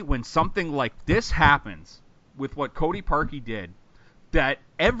why, when something like this happens with what Cody Parkey did, that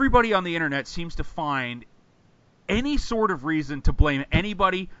everybody on the internet seems to find any sort of reason to blame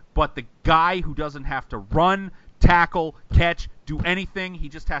anybody but the guy who doesn't have to run, tackle, catch, do anything. He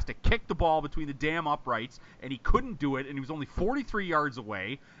just has to kick the ball between the damn uprights, and he couldn't do it, and he was only 43 yards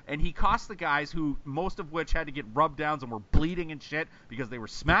away, and he cost the guys, who most of which had to get rub downs and were bleeding and shit because they were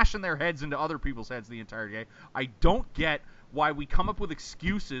smashing their heads into other people's heads the entire day. I don't get why we come up with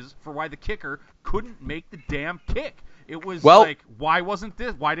excuses for why the kicker couldn't make the damn kick. It was like, why wasn't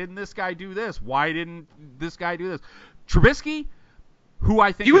this? Why didn't this guy do this? Why didn't this guy do this? Trubisky, who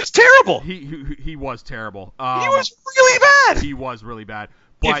I think... He was terrible. He was terrible. He was really bad. He was really bad.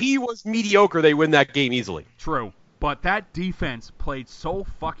 But if he was mediocre, they win that game easily. True. But that defense played so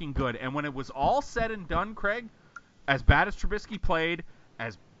fucking good. And when it was all said and done, Craig, as bad as Trubisky played,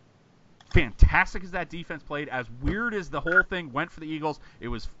 as fantastic as that defense played, as weird as the whole thing went for the Eagles, it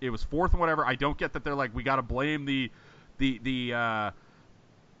was fourth and whatever. I don't get that they're like, we got to blame the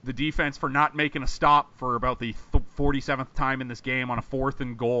defense for not making a stop for about the 47th time in this game on a 4th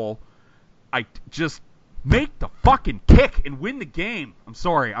and goal. I just make the fucking kick and win the game. I'm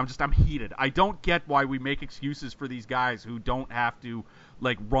sorry. I'm heated. I don't get why we make excuses for these guys who don't have to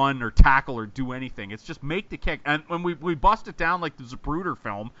like run or tackle or do anything. It's just make the kick. And when we bust it down like the Zapruder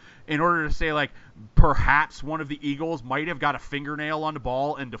film in order to say like perhaps one of the Eagles might have got a fingernail on the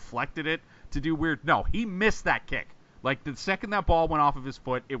ball and deflected it to do weird. No, he missed that kick. Like, the second that ball went off of his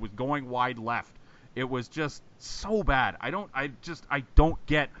foot, it was going wide left. It was just so bad. I don't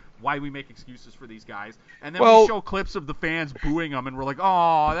get why we make excuses for these guys. And then we show clips of the fans booing them, and we're like,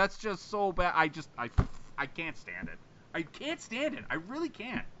 oh, that's just so bad. I can't stand it. I can't stand it. I really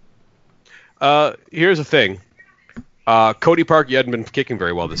can't. Here's the thing. Cody Parkey hadn't been kicking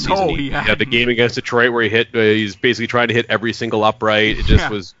very well this season. He had the game against Detroit where he's basically trying to hit every single upright. It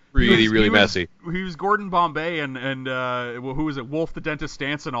just was really messy. He was Gordon Bombay and who was it? Wolf the Dentist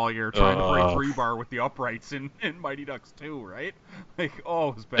Stanson all year trying to break 3-bar with the uprights in Mighty Ducks 2, right? Like, it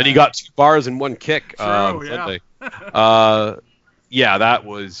was bad. And he got 2 bars in 1 kick. True, Sunday.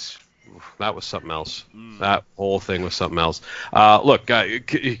 That was something else. That whole thing was something else. Look,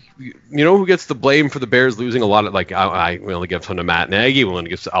 you know who gets the blame for the Bears losing a lot of, like, I only give some to Matt Nagy, we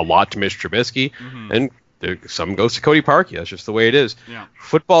only give a lot to Mitch Trubisky, and some goes to Cody Parkey. That's just the way it is. Yeah.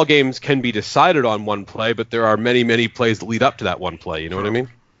 Football games can be decided on one play, but there are many plays that lead up to that one play. You know what I mean?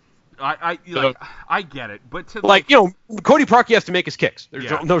 I get it, but Cody Parkey has to make his kicks.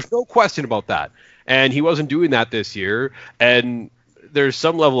 There's no question about that, and he wasn't doing that this year. And there's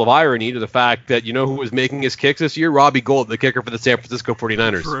some level of irony to the fact that who was making his kicks this year? Robbie Gould, the kicker for the San Francisco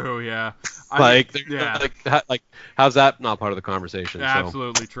 49ers. True, yeah. How's that not part of the conversation?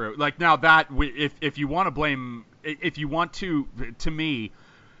 Absolutely true. Like, now that if you want to blame, if you want to me,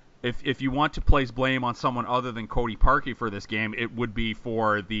 if you want to place blame on someone other than Cody Parkey for this game, it would be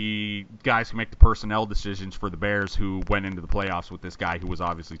for the guys who make the personnel decisions for the Bears who went into the playoffs with this guy who was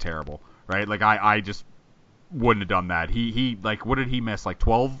obviously terrible, right? Like, I just wouldn't have done that. He like, what did he miss? Like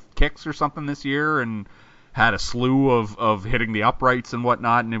 12 kicks or something this year, and had a slew of hitting the uprights and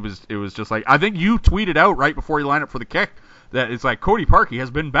whatnot. And it was just like, I think you tweeted out right before he lined up for the kick that it's like Cody Parkey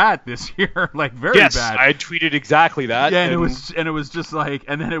has been bad this year, like very bad. Yes, I tweeted exactly that. Yeah, and it was just like,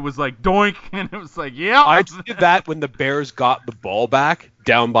 and then it was like doink, and it was like, yeah. I tweeted that when the Bears got the ball back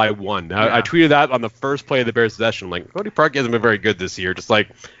down by 1. Yeah. I tweeted that on the first play of the Bears' possession. I'm like, Cody Parkey hasn't been very good this year. Just like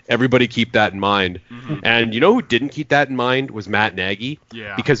everybody keep that in mind. Mm-hmm. And you know who didn't keep that in mind was Matt Nagy.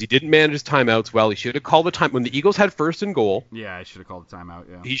 Yeah. Because he didn't manage his timeouts well. He should have called the time when the Eagles had first and goal. Yeah, I should have called the timeout.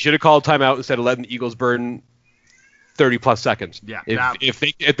 Yeah. He should have called timeout instead of letting the Eagles burn 30 plus seconds. Yeah. If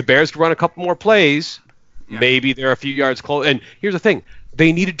the Bears could run a couple more plays, Yeah. maybe they're a few yards close. And here's the thing: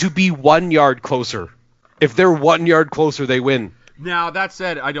 they needed to be 1 yard closer. If they're 1 yard closer, they win. Now that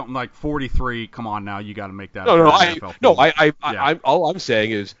said, I don't like 43. Come on, now you got to make that. All I'm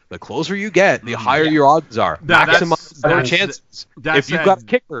saying is the closer you get, the higher your odds are. Maximize their chances. If you've got a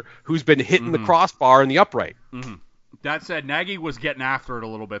kicker who's been hitting the crossbar in the upright. Mm-hmm. That said, Nagy was getting after it a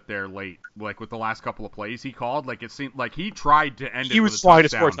little bit there late, like with the last couple of plays he called. Like it seemed like he tried to end it. He with was a trying to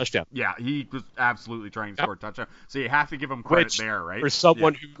touchdown. score a touchdown. Yeah, he was absolutely trying to score a touchdown. So you have to give him credit there, right? For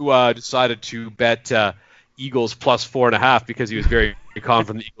someone who decided to bet Eagles plus 4.5 because he was very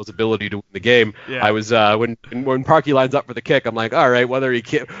confident in the Eagles' ability to win the game. Yeah. I was when Parkey lines up for the kick, I'm like, all right, whether he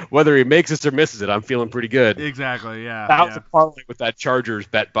makes it or misses it, I'm feeling pretty good. Exactly. Yeah. That was a parlay with that Chargers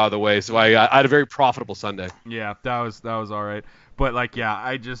bet, by the way. So I had a very profitable Sunday. Yeah, that was all right. But like,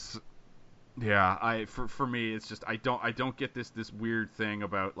 for me, it's just I don't get this weird thing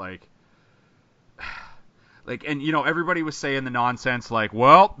about like. Like, and you know, everybody was saying the nonsense like,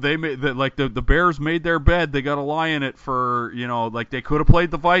 well, they made the Bears made their bed, they got to lie in it for, you know, like they could have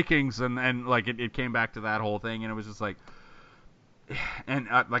played the Vikings, and like it came back to that whole thing, and it was just like, and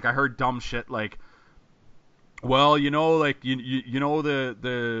like I heard dumb shit like, well, you know, like you know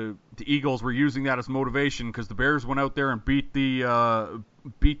the Eagles were using that as motivation because the Bears went out there and beat the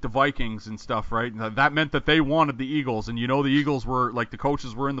Vikings and stuff, right? And that meant that they wanted the Eagles, and you know the Eagles were like the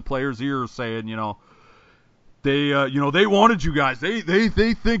coaches were in the players' ears saying, you know. They they wanted you guys. They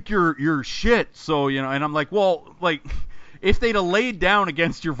think you're shit. So, you know, and I'm like, well, like if they'd have laid down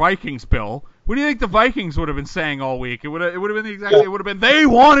against your Vikings, Bill, what do you think the Vikings would have been saying all week? It would have been it would have been they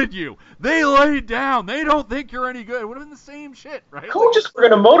wanted you. They laid down. They don't think you're any good. It would have been the same shit, right? Coaches were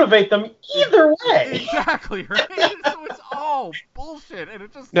going to motivate them either way. Exactly, right? So it's all bullshit, and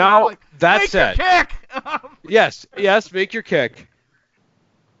it just now like, that make said, your kick. yes, make your kick.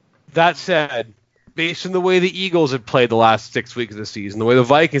 That said. Based on the way the Eagles have played the last 6 weeks of the season, the way the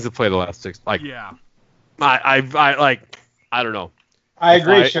Vikings have played the last 6, like, yeah, I don't know. I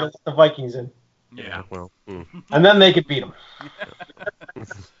agree. Should have let the Vikings in. Yeah, well, and then they could beat them.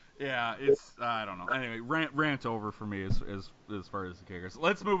 Yeah, it's I don't know. Anyway, rant over for me as far as the kickers.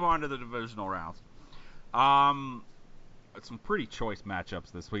 Let's move on to the divisional rounds. Some pretty choice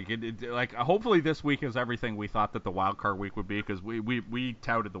matchups this week. Like hopefully this week is everything we thought that the Wildcard week would be because we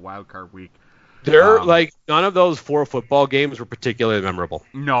touted the Wildcard week. Like none of those 4 football games were particularly memorable.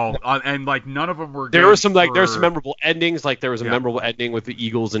 No, and like none of them were. There were some memorable endings. Like there was a memorable ending with the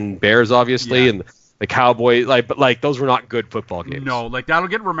Eagles and Bears, obviously, and the Cowboys. But those were not good football games. No, like that'll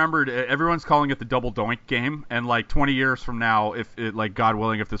get remembered. Everyone's calling it the double doink game, and like 20 years from now, if it, like God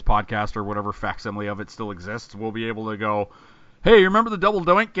willing, if this podcast or whatever facsimile of it still exists, we'll be able to go, hey, you remember the double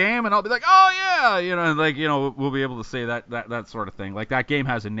doink game? And I'll be like, oh yeah, you know, and like, you know, we'll be able to say that sort of thing. Like that game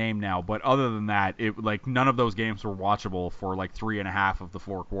has a name now, but other than that, it like none of those games were watchable for like 3.5 of the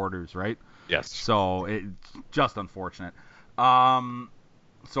 4 quarters, right? Yes. So it's just unfortunate. So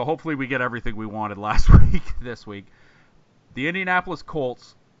hopefully we get everything we wanted last week, this week. The Indianapolis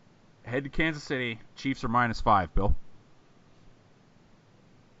Colts head to Kansas City. Chiefs are -5, Bill.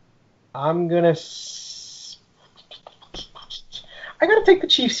 I'm gonna. I gotta take the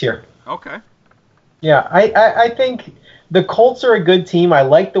Chiefs here. Okay. Yeah, I think the Colts are a good team. I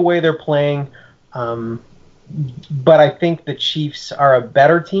like the way they're playing, but I think the Chiefs are a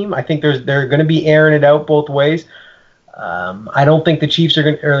better team. I think they're going to be airing it out both ways. I don't think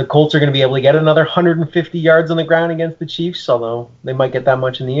the Colts are going to be able to get another 150 yards on the ground against the Chiefs, although they might get that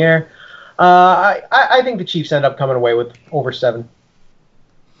much in the air. I think the Chiefs end up coming away with over 7.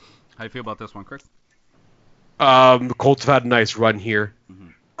 How do you feel about this one, Chris? The Colts have had a nice run here,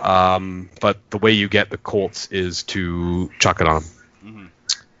 but the way you get the Colts is to chuck it on.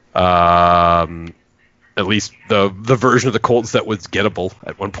 At least the version of the Colts that was gettable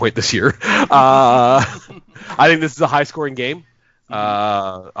at one point this year. I think this is a high-scoring game.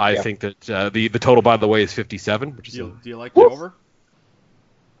 I think that the total, by the way, is 57. Which is do you like the over?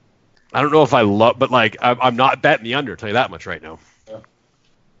 I don't know if I love, but like I'm not betting the under. I'll tell you that much right now.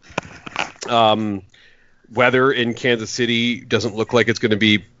 Weather in Kansas City doesn't look like it's going to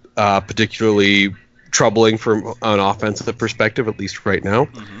be particularly troubling from an offensive perspective, at least right now.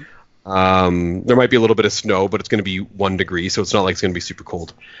 There might be a little bit of snow, but it's going to be 1 degree, so it's not like it's going to be super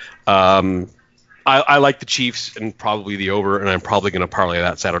cold. I like the Chiefs and probably the over, and I'm probably going to parlay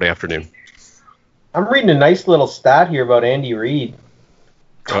that Saturday afternoon. I'm reading a nice little stat here about Andy Reid.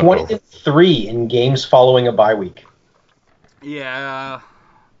 20-3 in games following a bye week. Yeah,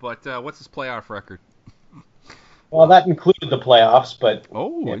 but what's his playoff record? Well, that included the playoffs, but...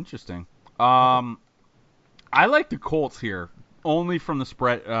 Oh, yeah. Interesting. I like the Colts here, only from the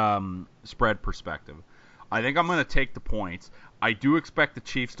spread perspective. I think I'm going to take the points. I do expect the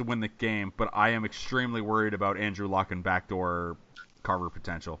Chiefs to win the game, but I am extremely worried about Andrew Luck and backdoor cover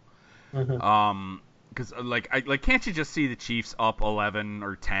potential. Because can't you just see the Chiefs up 11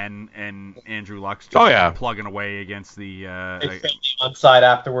 or 10 and Andrew Luck's just plugging away against the onside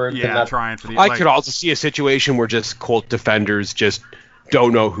afterwards? Yeah, trying for the. I could also see a situation where just Colt defenders just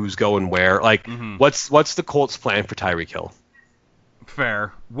don't know who's going where. What's the Colts' plan for Tyreek Hill?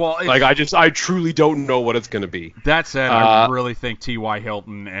 Fair. Well, I truly don't know what it's going to be. That said, I really think T.Y.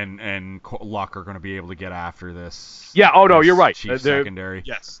 Hilton and Luck are going to be able to get after this. Yeah. Oh no, you're right. Chiefs secondary.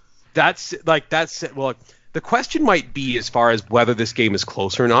 Yes. That's well. The question might be, as far as whether this game is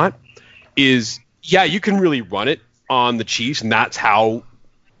close or not, is you can really run it on the Chiefs, and that's how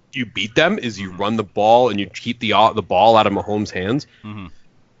you beat them. Is you run the ball and you keep the ball out of Mahomes' hands.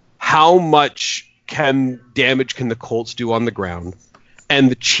 How much damage can the Colts do on the ground? And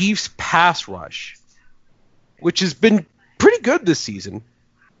the Chiefs' pass rush, which has been pretty good this season,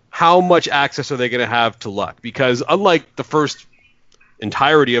 how much access are they going to have to Luck? Because unlike the first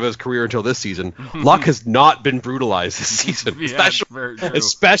entirety of his career until this season, Luck has not been brutalized this season,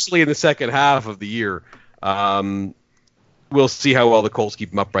 especially in the second half of the year. We'll see how well the Colts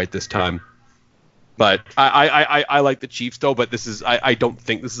keep him upright this time. But I like the Chiefs though. But I don't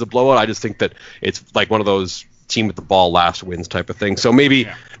think this is a blowout. I just think that it's like one of those team with the ball last wins type of thing. So maybe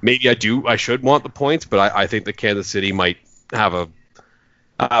I should want the points, but I think that Kansas City might have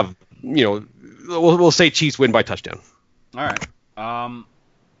we'll say Chiefs win by touchdown. All right.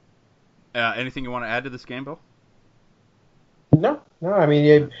 Anything you want to add to this game, Bill? No. I mean,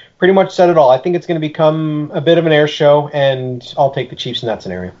 you pretty much said it all. I think it's going to become a bit of an air show, and I'll take the Chiefs in that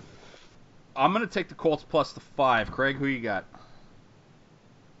scenario. I'm going to take the Colts plus the 5. Craig, who you got?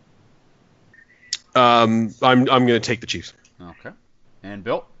 I'm going to take the Chiefs. Okay. And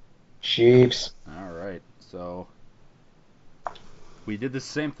Bill? Chiefs. All right. So we did the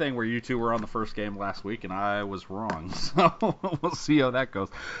same thing where you two were on the first game last week, and I was wrong. So we'll see how that goes.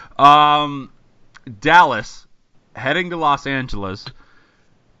 Dallas heading to Los Angeles.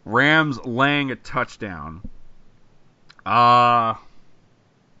 Rams laying a touchdown. For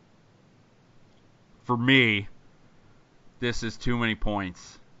me, this is too many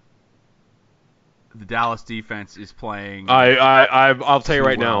points. The Dallas defense is playing. I'll tell you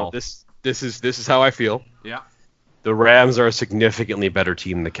right now. This is how I feel. Yeah. The Rams are a significantly better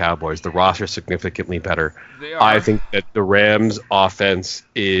team than the Cowboys. The roster is significantly better. They are. I think that the Rams offense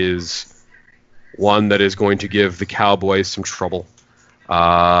is one that is going to give the Cowboys some trouble.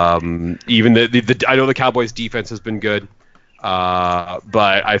 Even I know the Cowboys defense has been good,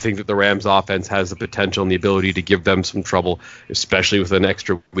 but I think that the Rams offense has the potential and the ability to give them some trouble, especially with an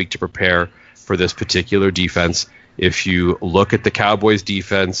extra week to prepare for this particular defense. If you look at the Cowboys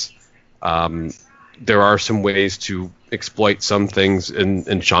defense, there are some ways to exploit some things,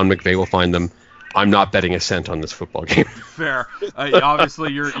 and Sean McVay will find them. I'm not betting a cent on this football game. Fair.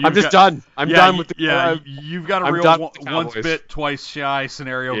 Obviously, I'm just done. I'm done with the. You've got a real once bit, twice shy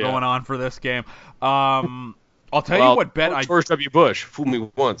scenario going on for this game. I'll tell you what bet George W. Bush, fool me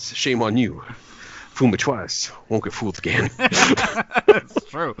once, shame on you. Fool me twice, won't get fooled again. That's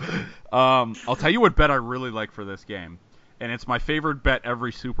true. I'll tell you what bet I really like for this game, and it's my favorite bet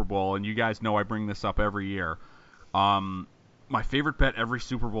every Super Bowl, and you guys know I bring this up every year. My favorite bet every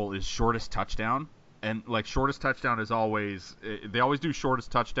Super Bowl is shortest touchdown, and shortest touchdown is always they always do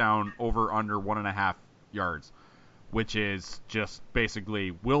shortest touchdown over under 1.5 yards, which is just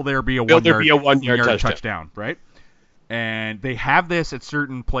basically will there be a one yard touchdown, right? And they have this at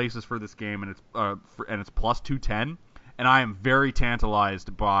certain places for this game, and it's plus 210. And I am very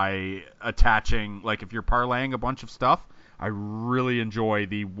tantalized by attaching, if you're parlaying a bunch of stuff, I really enjoy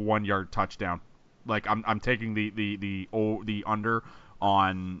the 1 yard touchdown. I'm taking the under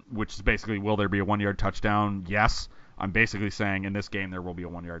on, which is basically will there be a 1 yard touchdown? Yes. I'm basically saying in this game there will be a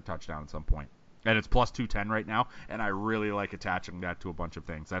 1 yard touchdown at some point. And it's plus 210 right now, and I really like attaching that to a bunch of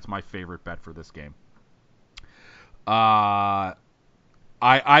things. That's my favorite bet for this game. I'm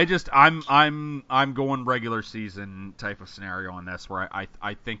going regular season type of scenario on this, where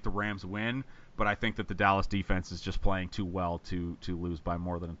I think the Rams win, but I think that the Dallas defense is just playing too well to lose by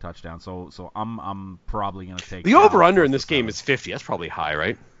more than a touchdown. So I'm probably going to take the over/under in this game is 50. That's probably high,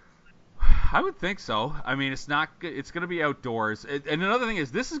 right? I would think so. I mean, it's not. It's going to be outdoors. And another thing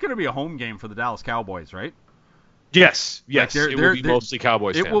is, this is going to be a home game for the Dallas Cowboys, right? Yes. Like it will be mostly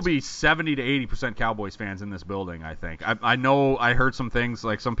Cowboys fans. It will be 70 to 80% Cowboys fans in this building, I think. I know I heard some things,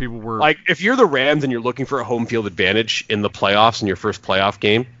 like some people were... Like, if you're the Rams and you're looking for a home field advantage in the playoffs in your first playoff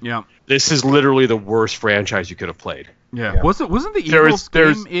game, this is literally the worst franchise you could have played. Yeah. Wasn't the Eagles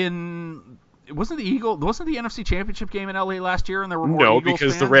game in... Wasn't the NFC Championship game in LA last year, and there were more Eagles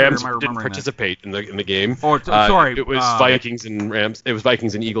because fans, the Rams didn't participate in the game. Sorry, it was Vikings and Rams. It was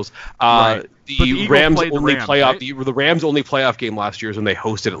Vikings and Eagles. Right. The Rams only playoff. Right? The Rams only playoff game last year is when they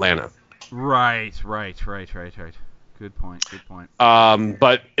hosted Atlanta. Right. Good point.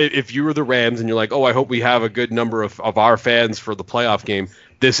 But if you were the Rams and you're like, oh, I hope we have a good number of our fans for the playoff game,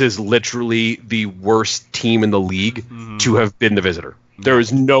 this is literally the worst team in the league to have been the visitor. There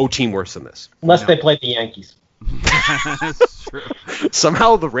is no team worse than this. Unless they played the Yankees. That's true.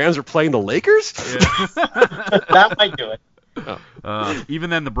 Somehow the Rams are playing the Lakers? Yeah. That might do it.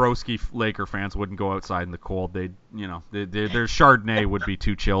 Even then, the Broski Laker fans wouldn't go outside in the cold. Their Chardonnay would be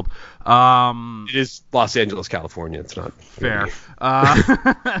too chilled. It is Los Angeles, California. It's not fair.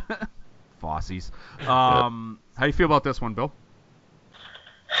 Fossies. How do you feel about this one, Bill?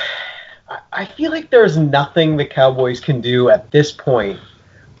 I feel like there's nothing the Cowboys can do at this point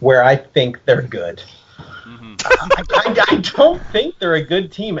where I think they're good. I don't think they're a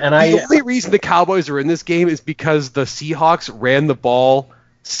good team, and the only reason the Cowboys are in this game is because the Seahawks ran the ball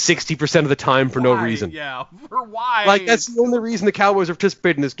 60% of the time for no reason. Yeah, for why? Like, that's the only reason the Cowboys are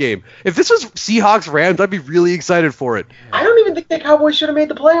participating in this game. If this was Seahawks Rams, I'd be really excited for it. I don't even think the Cowboys should have made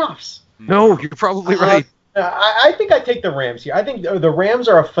the playoffs. No, you're probably right. I think I take the Rams here. I think the Rams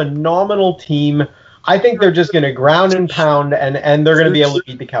are a phenomenal team. I think they're just going to ground and pound, and they're going to be able to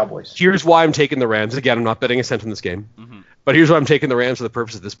beat the Cowboys. Here's why I'm taking the Rams. Again, I'm not betting a cent on this game. But here's why I'm taking the Rams for the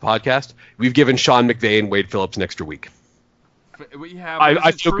purpose of this podcast. We've given Sean McVay and Wade Phillips an extra week.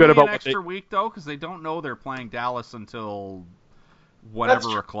 I feel good about an extra week, though, because they don't know they're playing Dallas until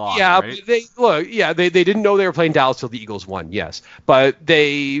whatever o'clock. Yeah, right? they didn't know they were playing Dallas till the Eagles won. Yes, but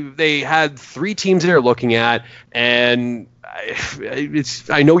they had three teams they're looking at, and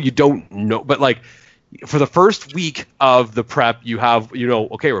I know you don't know, but like for the first week of the prep, you have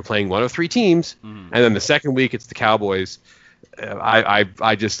okay, we're playing one of three teams, and then the second week it's the Cowboys. I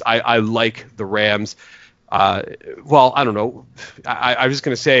like the Rams. Well, I don't know. I was just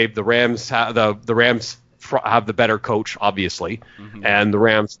going to say the Rams have the better coach, obviously, and the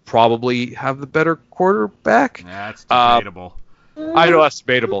Rams probably have the better quarterback. That's debatable. I know that's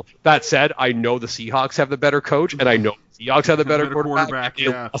debatable. That said, I know the Seahawks have the better coach, and I know the Seahawks have the better quarterback.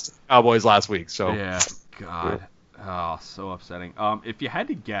 Yeah. Lost the Cowboys last week, so yeah, God, so upsetting. If you had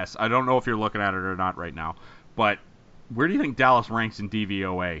to guess, I don't know if you're looking at it or not right now, but where do you think Dallas ranks in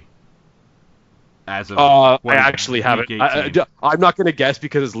DVOA? As of I actually have it. I'm not going to guess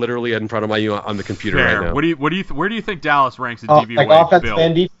because it's literally in front of my on the computer right now. Where do you think Dallas ranks in DVOA? Like offensive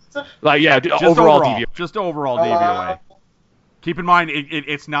and defensive? Like just overall DVOA. Just overall DVOA. Keep in mind,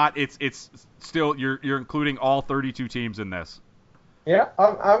 it's not. It's still you're including all 32 teams in this. Yeah,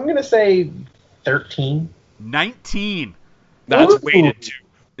 I'm going to say 13. 19. That's weighted too.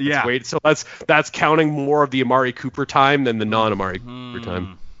 Yeah. Weighted. So that's counting more of the Amari Cooper time than the non-Amari Cooper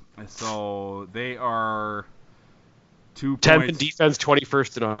time. So they are 2 points. 10th in defense,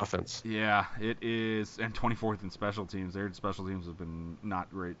 21st in offense. Yeah, it is, and 24th in special teams. Their special teams have been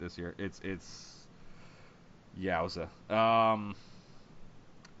not great this year. It's yowza. I'm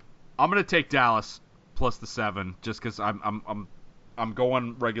gonna take Dallas plus the 7 just because I'm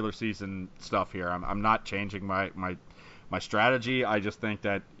going regular season stuff here. I'm not changing my strategy. I just think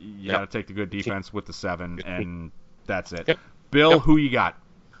that you gotta take the good defense with the 7, and that's it. Bill, who you got?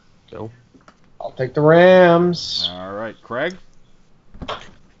 No. I'll take the Rams. All right, Craig?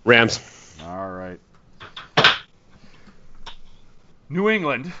 Rams. All right. New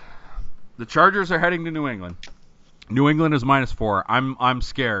England. The Chargers are heading to New England. New England is -4. I'm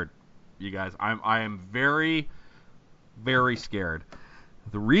scared, you guys. I am very, very scared.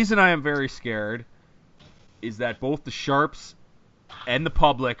 The reason I am very scared is that both the Sharps and the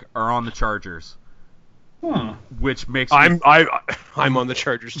public are on the Chargers. Which makes I'm on the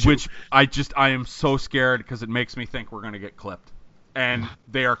Chargers too. Which I am so scared because it makes me think we're going to get clipped. And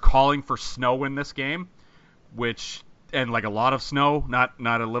they are calling for snow in this game, and like a lot of snow, not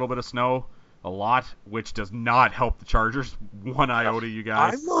a little bit of snow, a lot, which does not help the Chargers one iota, you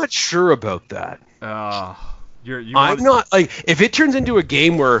guys. I'm not sure about that. I'm not like if it turns into a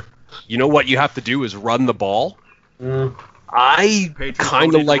game where you know what you have to do is run the ball. Mm. I Patriots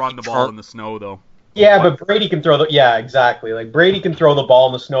kind don't of need to like run the ball in the snow though. Yeah, but Brady can throw the. Yeah, exactly. Like Brady can throw the ball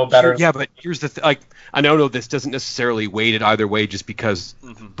in the snow better. Yeah, but here's the like. I know this doesn't necessarily weight it either way, just because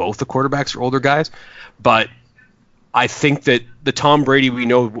both the quarterbacks are older guys, but I think that the Tom Brady we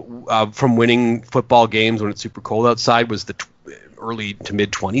know from winning football games when it's super cold outside was the early to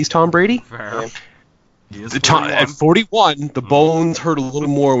mid 20s Tom Brady. Fair. At 41, the bones hurt a little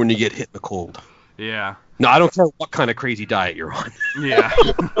more when you get hit in the cold. Yeah. No, I don't care what kind of crazy diet you're on. Yeah.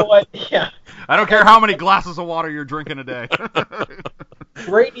 You know what? Yeah. I don't care how many glasses of water you're drinking a day.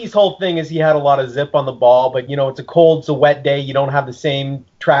 Brady's whole thing is he had a lot of zip on the ball, but it's a cold, it's a wet day. You don't have the same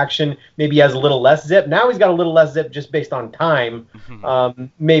traction. Maybe he has a little less zip. Now he's got a little less zip just based on time.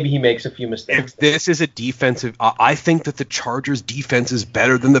 Maybe he makes a few mistakes. If this is a defensive, I think that the Chargers' defense is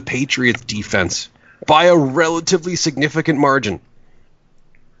better than the Patriots' defense by a relatively significant margin.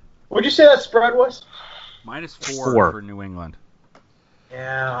 What'd you say that spread was? -4 for New England.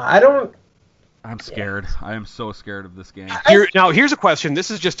 Yeah, I'm scared. I am so scared of this game. Here's a question.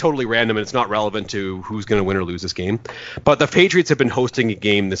 This is just totally random, and it's not relevant to who's going to win or lose this game. But the Patriots have been hosting a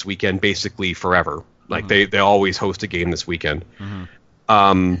game this weekend basically forever. Like, they always host a game this weekend.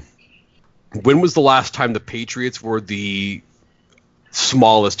 When was the last time the Patriots were the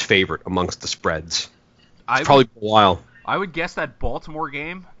smallest favorite amongst the spreads? It's probably been a while. I would guess that Baltimore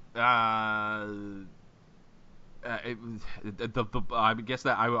game. I would guess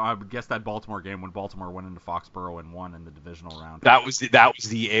that Baltimore game when Baltimore went into Foxborough and won in the divisional round. That was the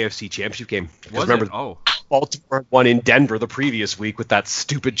AFC Championship game. Was remember, it? Oh. Baltimore won in Denver the previous week with that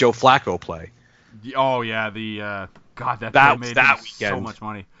stupid Joe Flacco play. Oh yeah, that made that so weekend. much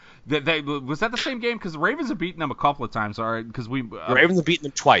money. Was that the same game? Because the Ravens have beaten them a couple of times. All right, because the Ravens have beaten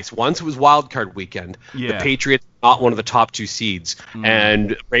them twice. Once it was Wildcard weekend. Yeah. The Patriots not one of the top two seeds,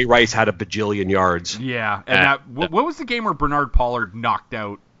 and Ray Rice had a bajillion yards. Yeah, and what was the game where Bernard Pollard knocked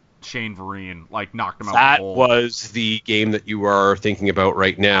out Shane Vereen, knocked him out? That was the game that you are thinking about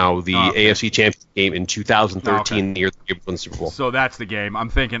right now, the AFC Championship game in 2013, the year the Ravens won the Super Bowl. So that's the game. I'm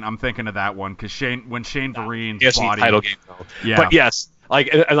thinking of that one because when Shane Vereen's AFC body title game. Though. Yeah. But yes,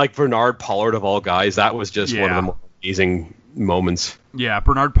 like Bernard Pollard of all guys, that was just one of the most amazing moments. Yeah,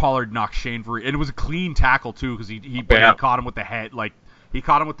 Bernard Pollard knocked Shane Vereen, and it was a clean tackle too because he caught him with the head, he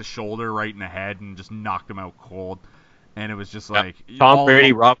caught him with the shoulder right in the head and just knocked him out cold. And it was just Tom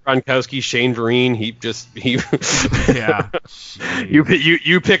Brady, Rob Gronkowski, Shane Vereen. Yeah.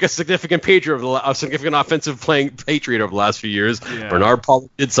 You pick a significant a significant offensive playing Patriot over the last few years. Yeah. Bernard Pollard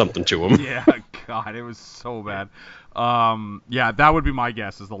did something to him. Yeah, God, it was so bad. Yeah, that would be my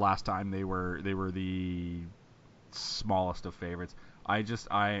guess. Is the last time they were the smallest of favorites. I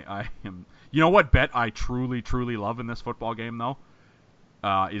am. You know what bet I truly love in this football game though,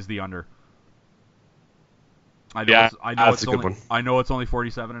 is the under. I know it's only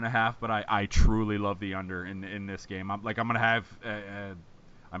 47.5, but I truly love the under in this game. I'm probably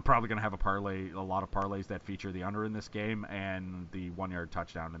gonna have a lot of parlays that feature the under in this game and the 1-yard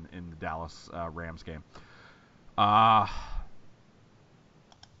touchdown in the Dallas Rams game.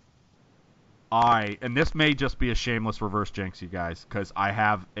 And this may just be a shameless reverse jinx, you guys, because I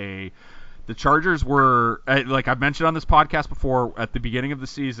have the Chargers were, like I've mentioned on this podcast before, at the beginning of the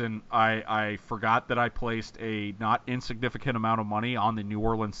season, I forgot that I placed a not insignificant amount of money on the New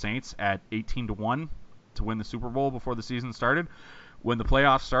Orleans Saints at 18-1 to win the Super Bowl before the season started. When the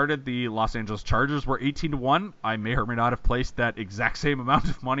playoffs started, the Los Angeles Chargers were 18-1. I may or may not have placed that exact same amount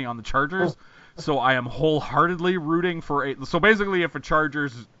of money on the Chargers. So I am wholeheartedly rooting for so basically, if a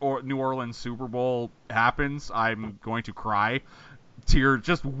Chargers or New Orleans Super Bowl happens, I'm going to cry.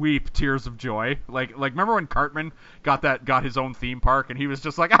 Just weep tears of joy. Like remember when Cartman got his own theme park and he was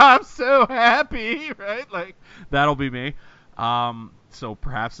just like, I'm so happy, right? Like that'll be me. So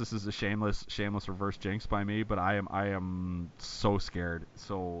perhaps this is a shameless reverse jinx by me, but I am so scared.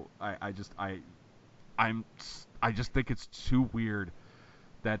 So I just think it's too weird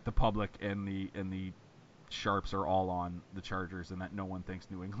that the public and the sharps are all on the Chargers and that no one thinks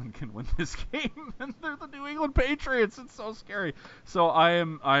New England can win this game, and they're the New England Patriots. It's so scary. So I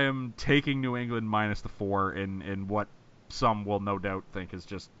am taking New England minus the 4 in what some will no doubt think is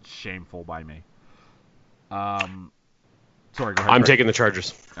just shameful by me. Sorry, go ahead. I'm taking the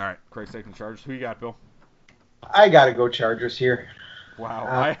Chargers. All right, Craig's taking the Chargers. Who you got, Bill? I gotta go Chargers here.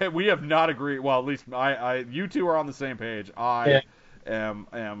 Wow, we have not agreed. Well, at least you two are on the same page. I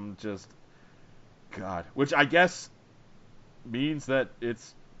am just. God, which I guess means that it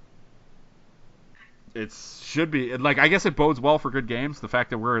should be I guess it bodes well for good games. The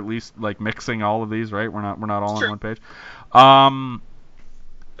fact that we're at least mixing all of these, right? We're not all on one page.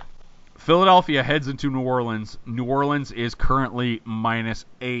 Philadelphia heads into New Orleans. New Orleans is currently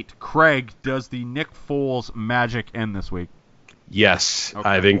 -8. Craig, does the Nick Foles magic end this week? Yes, Okay.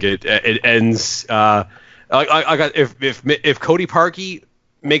 I think it ends. If Cody Parkey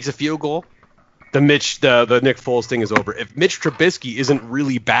makes a field goal, the Nick Foles thing is over. If Mitch Trubisky isn't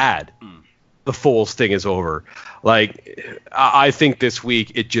really bad, the Foles thing is over. Like, I think this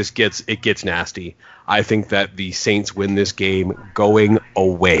week it gets nasty. I think that the Saints win this game going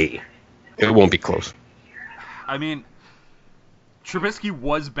away. It won't be close. I mean, Trubisky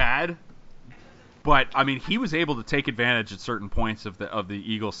was bad, but I mean he was able to take advantage at certain points of the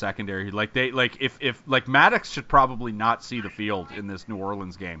Eagles secondary. If Maddox should probably not see the field in this New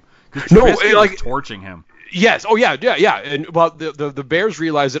Orleans game because Trubisky was torching him. Yes. Oh yeah. And the Bears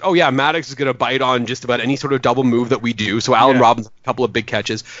realize that. Oh yeah, Maddox is going to bite on just about any sort of double move that we do. So Allen Robinson, a couple of big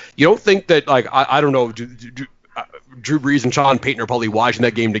catches. You don't think that I don't know. Drew Brees and Sean Payton are probably watching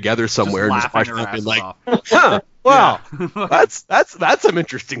that game together somewhere just and just laughing watching off. huh, wow, that's some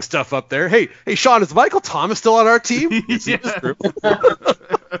interesting stuff up there. Hey, Sean, is Michael Thomas still on our team?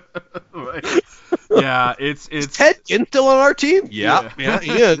 Yeah, it's Ted Ginn still on our team? Yeah,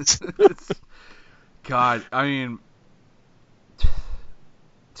 he is. God, I mean,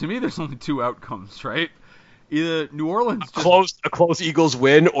 to me, there's only two outcomes, right? Either New Orleans a close Eagles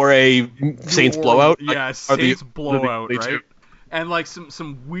win or a Saints blowout. Yeah, Saints blowout, right? And like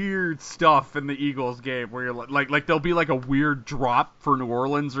some weird stuff in the Eagles game where you're like there'll be like a weird drop for New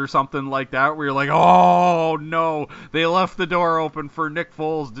Orleans or something like that where you're like, oh no, they left the door open for Nick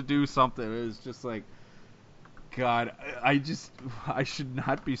Foles to do something. It's just like, God, I should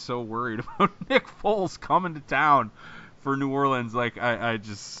not be so worried about Nick Foles coming to town for New Orleans. Like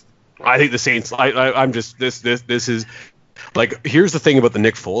I think the Saints. I'm just this is like, here's the thing about the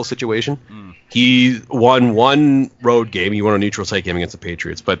Nick Foles situation. He won one road game. He won a neutral site game against the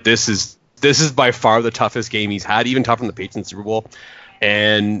Patriots, but this is by far the toughest game he's had, even tougher than the Patriots in the Super Bowl.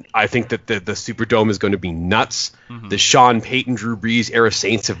 And I think that the Superdome is going to be nuts. The Sean Payton, Drew Brees era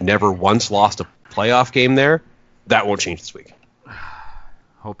Saints have never once lost a playoff game there. That won't change this week.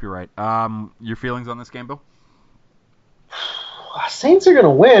 Hope you're right. Your feelings on this game, Bill? Saints are going to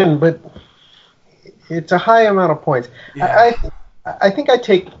win, but it's a high amount of points. Yeah. I think I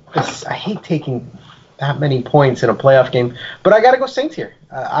take this. I hate taking that many points in a playoff game, but I got to go Saints here.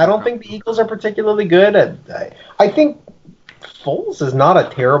 I don't think the Eagles are particularly good. I think Foles is not a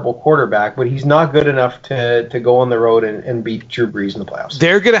terrible quarterback, but he's not good enough to go on the road and beat Drew Brees in the playoffs.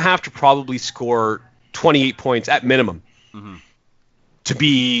 They're going to have to probably score 28 points at minimum to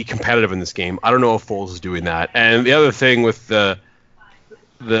be competitive in this game. I don't know if Foles is doing that. And the other thing with the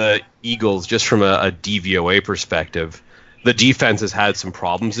Eagles, just from a DVOA perspective, the defense has had some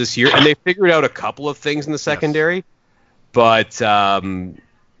problems this year, and they figured out a couple of things in the secondary, but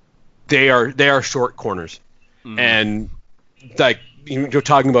they are short corners. And like, you're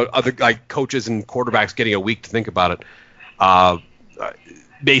talking about other like coaches and quarterbacks getting a week to think about it.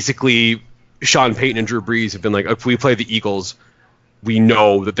 Basically, Sean Payton and Drew Brees have been like, if we play the Eagles, we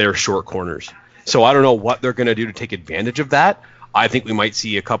know that they're short corners. So I don't know what they're going to do to take advantage of that. I think we might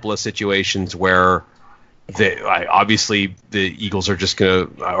see a couple of situations where obviously the Eagles are just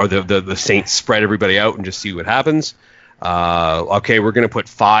going to, or the Saints spread everybody out and just see what happens. Okay, we're going to put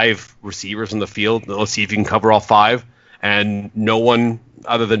 5 receivers on the field. Let's see if you can cover all 5. And no one,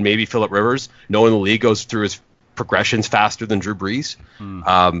 other than maybe Phillip Rivers, no one in the league goes through his progressions faster than Drew Brees.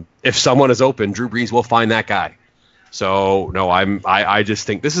 If someone is open, Drew Brees will find that guy. So no, I just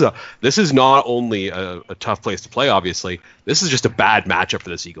think this is not only a tough place to play. Obviously, this is just a bad matchup for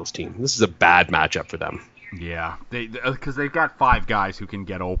this Eagles team. This is a bad matchup for them. Yeah, because they've got 5 guys who can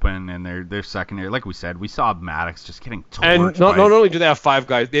get open, and they're secondary. Like we said, we saw Maddox just getting torched. And not only do they have 5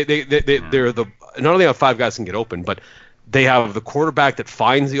 guys, they're not only have 5 guys who can get open, but they have the quarterback that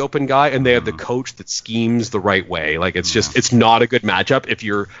finds the open guy, and they have the coach that schemes the right way. Like, it's not a good matchup if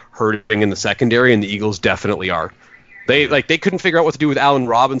you're hurting in the secondary, and the Eagles definitely are. They couldn't figure out what to do with Allen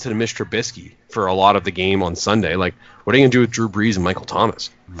Robinson and Mitch Trubisky for a lot of the game on Sunday. Like, what are you gonna do with Drew Brees and Michael Thomas?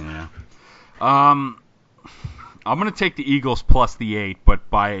 Yeah. I'm gonna take the Eagles plus the 8, but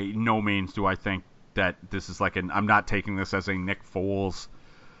by no means do I think that this is like I'm not taking this as a Nick Foles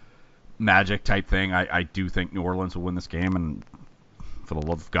magic type thing. I do think New Orleans will win this game, and for the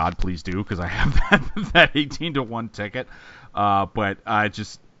love of God, please do, because I have that 18-1 ticket. But I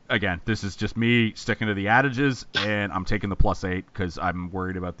just, again, this is just me sticking to the adages, and I'm taking the plus 8 because I'm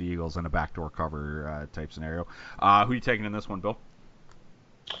worried about the Eagles in a backdoor cover type scenario. Who are you taking in this one, Bill?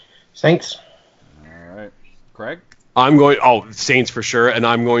 Saints. All right. Craig? I'm going. Saints for sure, and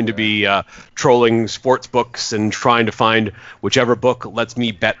I'm going to be trolling sports books and trying to find whichever book lets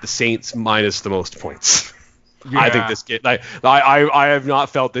me bet the Saints minus the most points. Yeah. I think this game. I have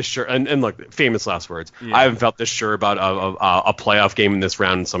not felt this sure. And look, famous last words. Yeah. I haven't felt this sure about a playoff game in this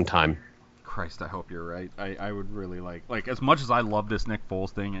round in some time. Christ, I hope you're right. I would really like as much as I love this Nick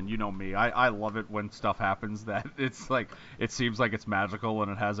Foles thing, and you know me, I love it when stuff happens that it's like it seems like it's magical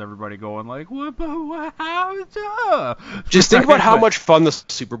and it has everybody going like, what? Just think about how much fun the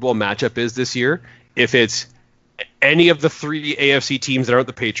Super Bowl matchup is this year if it's any of the 3 AFC teams that aren't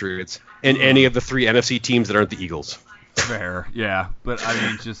the Patriots and any of the 3 NFC teams that aren't the Eagles. Fair, yeah, but I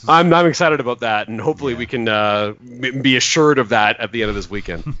mean, just I'm excited about that, and hopefully we can be assured of that at the end of this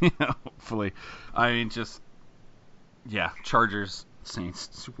weekend. Yeah, hopefully. I mean, Chargers, Saints,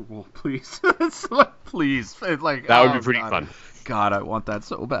 Super Bowl, please, please, like that would be pretty fun. God, I want that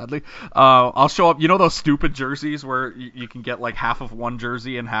so badly. I'll show up. You know those stupid jerseys where you can get like half of one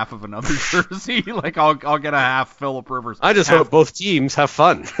jersey and half of another jersey? Like I'll get a half Phillip Rivers. I just hope both teams have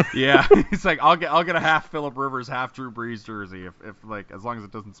fun. Yeah, it's like I'll get a half Phillip Rivers, half Drew Brees jersey if like as long as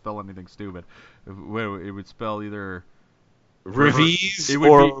it doesn't spell anything stupid. It would spell either Rivies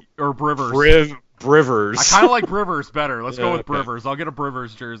or Brivers. Brivers. I kind of like Brivers better. Let's go with Brivers. I'll get a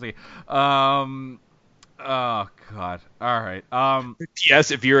Brivers jersey. Oh, God. All right.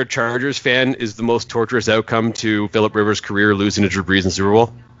 Yes, if you're a Chargers fan, is the most torturous outcome to Phillip Rivers' career losing to Drew Brees in Super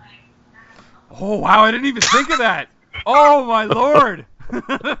Bowl? Oh, wow. I didn't even think of that. Oh, my Lord.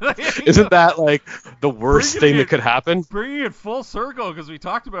 Isn't that like the worst thing that could happen? Bringing it full circle because we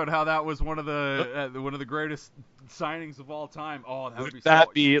talked about how that was one of the greatest signings of all time. Oh, that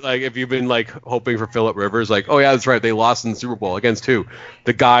would be like if you've been like hoping for Phillip Rivers, like, oh yeah, that's right, they lost in the Super Bowl against who?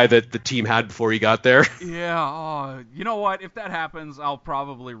 The guy that the team had before he got there. Yeah. Oh, you know what? If that happens, I'll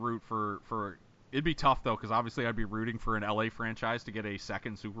probably root for. It'd be tough though, because obviously I'd be rooting for an LA franchise to get a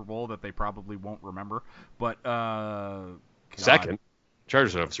second Super Bowl that they probably won't remember. But second.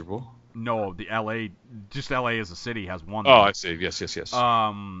 Chargers don't have a Super Bowl. No, the LA as a city has one. Oh, I see. Yes.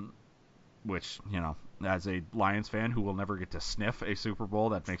 Which, you know, as a Lions fan who will never get to sniff a Super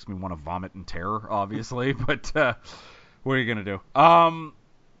Bowl, that makes me want to vomit in terror, obviously. But what are you gonna do?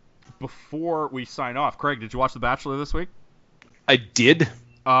 Before we sign off, Craig, did you watch The Bachelor this week? I did.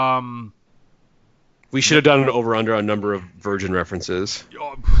 We should have done an over/under on number of Virgin references.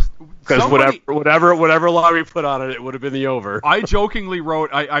 Because whatever line we put on it would have been the over. I jokingly wrote.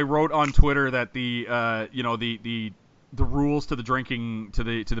 I wrote on Twitter that the rules to the drinking to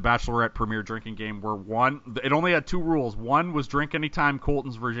the Bachelorette premiere drinking game were one. It only had 2 rules. One was drink anytime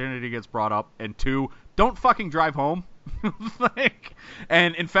Colton's virginity gets brought up, and 2, don't fucking drive home.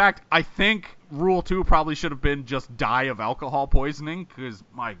 And in fact, I think rule 2 probably should have been just die of alcohol poisoning, because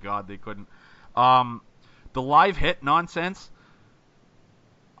my God, they couldn't. The live hit nonsense.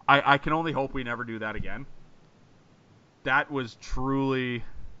 I can only hope we never do that again. That was truly.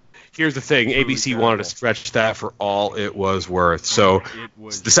 Here's the thing: ABC terrible. Wanted to stretch that for all it was worth. So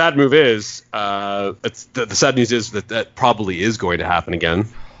the sad move is, the sad news is that probably is going to happen again.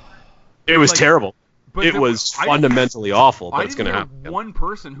 It was terrible. It was fundamentally awful, but it's going to happen. Again. One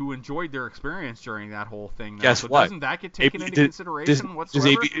person who enjoyed their experience during that whole thing. Now. Guess what? Doesn't that get taken into consideration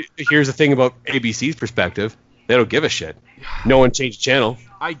whatsoever? Here's the thing about ABC's perspective: they don't give a shit. No one changed the channel.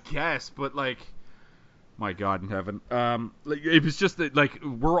 I guess, but like, my God in heaven, like it was just that like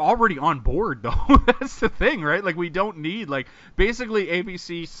we're already on board though. That's the thing, right? Like we don't need like basically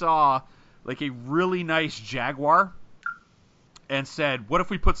ABC saw like a really nice Jaguar and said, what if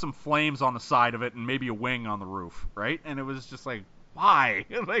we put some flames on the side of it and maybe a wing on the roof, right? And it was just like, why?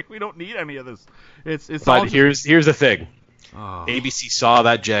 Like we don't need any of this. It's. But here's the thing. Oh. ABC saw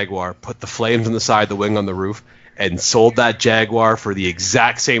that Jaguar, put the flames on the side, the wing on the roof, and sold that Jaguar for the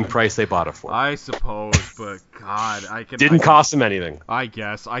exact same price they bought it for. I suppose, but God, didn't cost them anything. I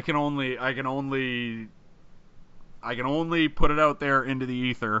guess I can only put it out there into the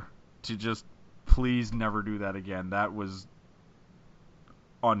ether to just please never do that again. That was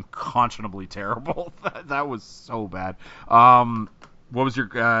unconscionably terrible. That was so bad. What was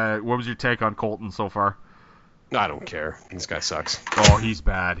your take on Colton so far? I don't care. This guy sucks. Oh, he's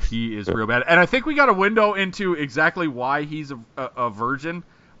bad. He is real bad. And I think we got a window into exactly why he's a virgin.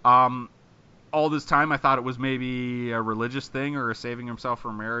 All this time I thought it was maybe a religious thing or a saving himself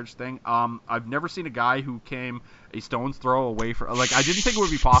from marriage thing. I've never seen a guy who came a stone's throw away from... Like, I didn't think it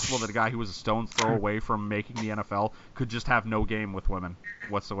would be possible that a guy who was a stone's throw away from making the NFL could just have no game with women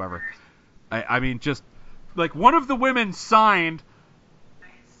whatsoever. I mean, just... Like, one of the women signed...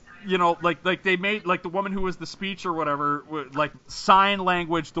 You know, like they made, like the woman who was the speech or whatever, like sign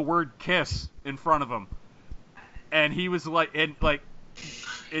language the word kiss in front of him. and he was like,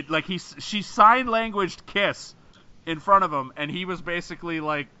 she sign languaged kiss in front of him, and he was basically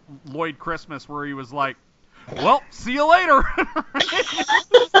like Lloyd Christmas, where he was like, well, see you later.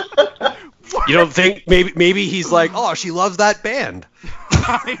 You don't think maybe he's like, oh, she loves that band.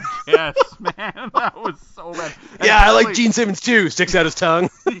 I guess, man, that was so bad. Yeah, I like Gene Simmons too. Sticks out his tongue.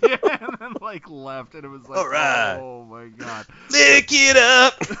 Yeah, and then like left, and it was like, all right. Oh my god, lick it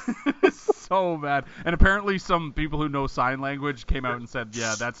up. So bad. And apparently, some people who know sign language came out and said,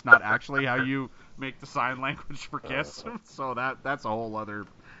 yeah, that's not actually how you make the sign language for kiss. So that's a whole other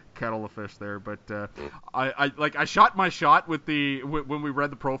kettle of fish there. But I shot my shot with when we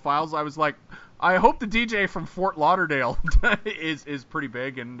read the profiles. I was like, I hope the DJ from Fort Lauderdale is pretty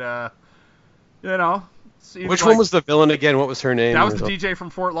big, and you know. Which one was the villain again? What was her name? That was the DJ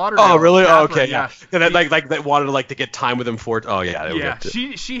from Fort Lauderdale. Oh, really? Catherine, okay, yeah. That wanted to get time with him for. Oh, yeah. Yeah,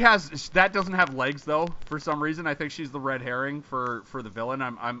 she has that doesn't have legs though for some reason. I think she's the red herring for the villain.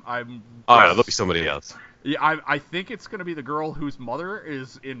 I'm. Oh, no, there'll be somebody else. Yeah, I think it's gonna be the girl whose mother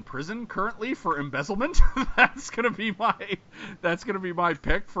is in prison currently for embezzlement. That's gonna be my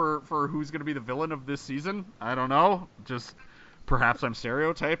pick for who's gonna be the villain of this season. I don't know, just. Perhaps I'm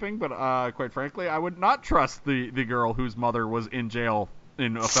stereotyping, but quite frankly, I would not trust the girl whose mother was in jail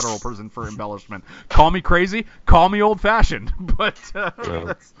in a federal prison for embellishment. Call me crazy, call me old-fashioned, but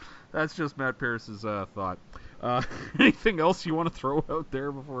that's just Matt Pierce's thought. Anything else you want to throw out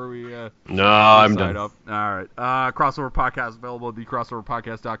there before we No, I'm done. Up? All right. Crossover Podcast available at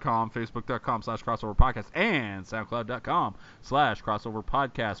thecrossoverpodcast.com, facebook.com/crossoverpodcast, and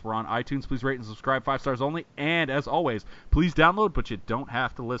soundcloud.com/crossoverpodcast. We're on iTunes. Please rate and subscribe, 5 stars only. And as always, please download, but you don't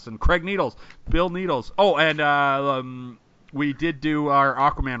have to listen. Craig Needles, Bill Needles. Oh, and we did do our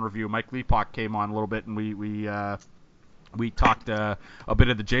Aquaman review. Mike Leapock came on a little bit, and we talked a bit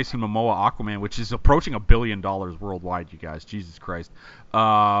of the Jason Momoa Aquaman, which is approaching $1 billion worldwide, you guys. Jesus Christ.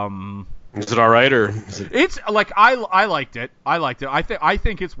 Is it all right, or is it... It's like I liked it. I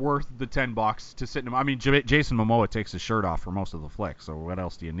think it's worth the $10 to sit in. I mean, Jason Momoa takes his shirt off for most of the flick, so what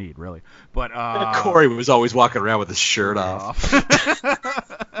else do you need, really? But Corey was always walking around with his shirt off.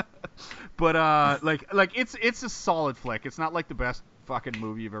 But like it's a solid flick. It's not like the best fucking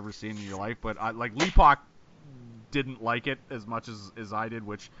movie you've ever seen in your life, but like Leapock didn't like it as much as I did,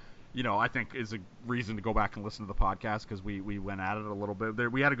 which, you know, I think is a reason to go back and listen to the podcast, because we went at it a little bit.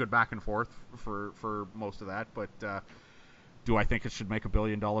 We had a good back and forth for most of that, but do I think it should make $1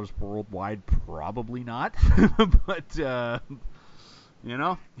 billion worldwide? Probably not. But you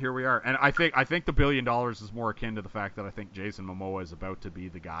know, here we are, and I think the $1 billion is more akin to the fact that I think Jason Momoa is about to be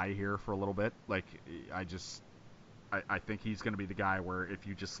the guy here for a little bit. Like, I think he's going to be the guy where if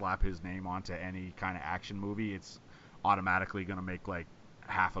you just slap his name onto any kind of action movie, it's automatically going to make like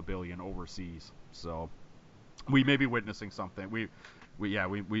 $500 million overseas. So we may be witnessing something. We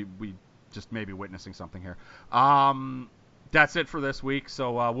just may be witnessing something here. That's it for this week.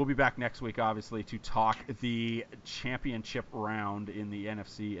 So we'll be back next week, obviously, to talk the championship round in the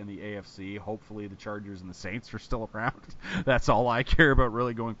NFC and the AFC. Hopefully the Chargers and the Saints are still around. That's all I care about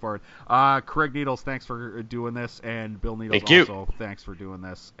really going forward. Craig Needles, thanks for doing this. And Bill Needles also, thanks for doing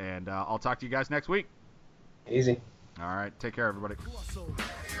this. And I'll talk to you guys next week. Easy. All right. Take care, everybody.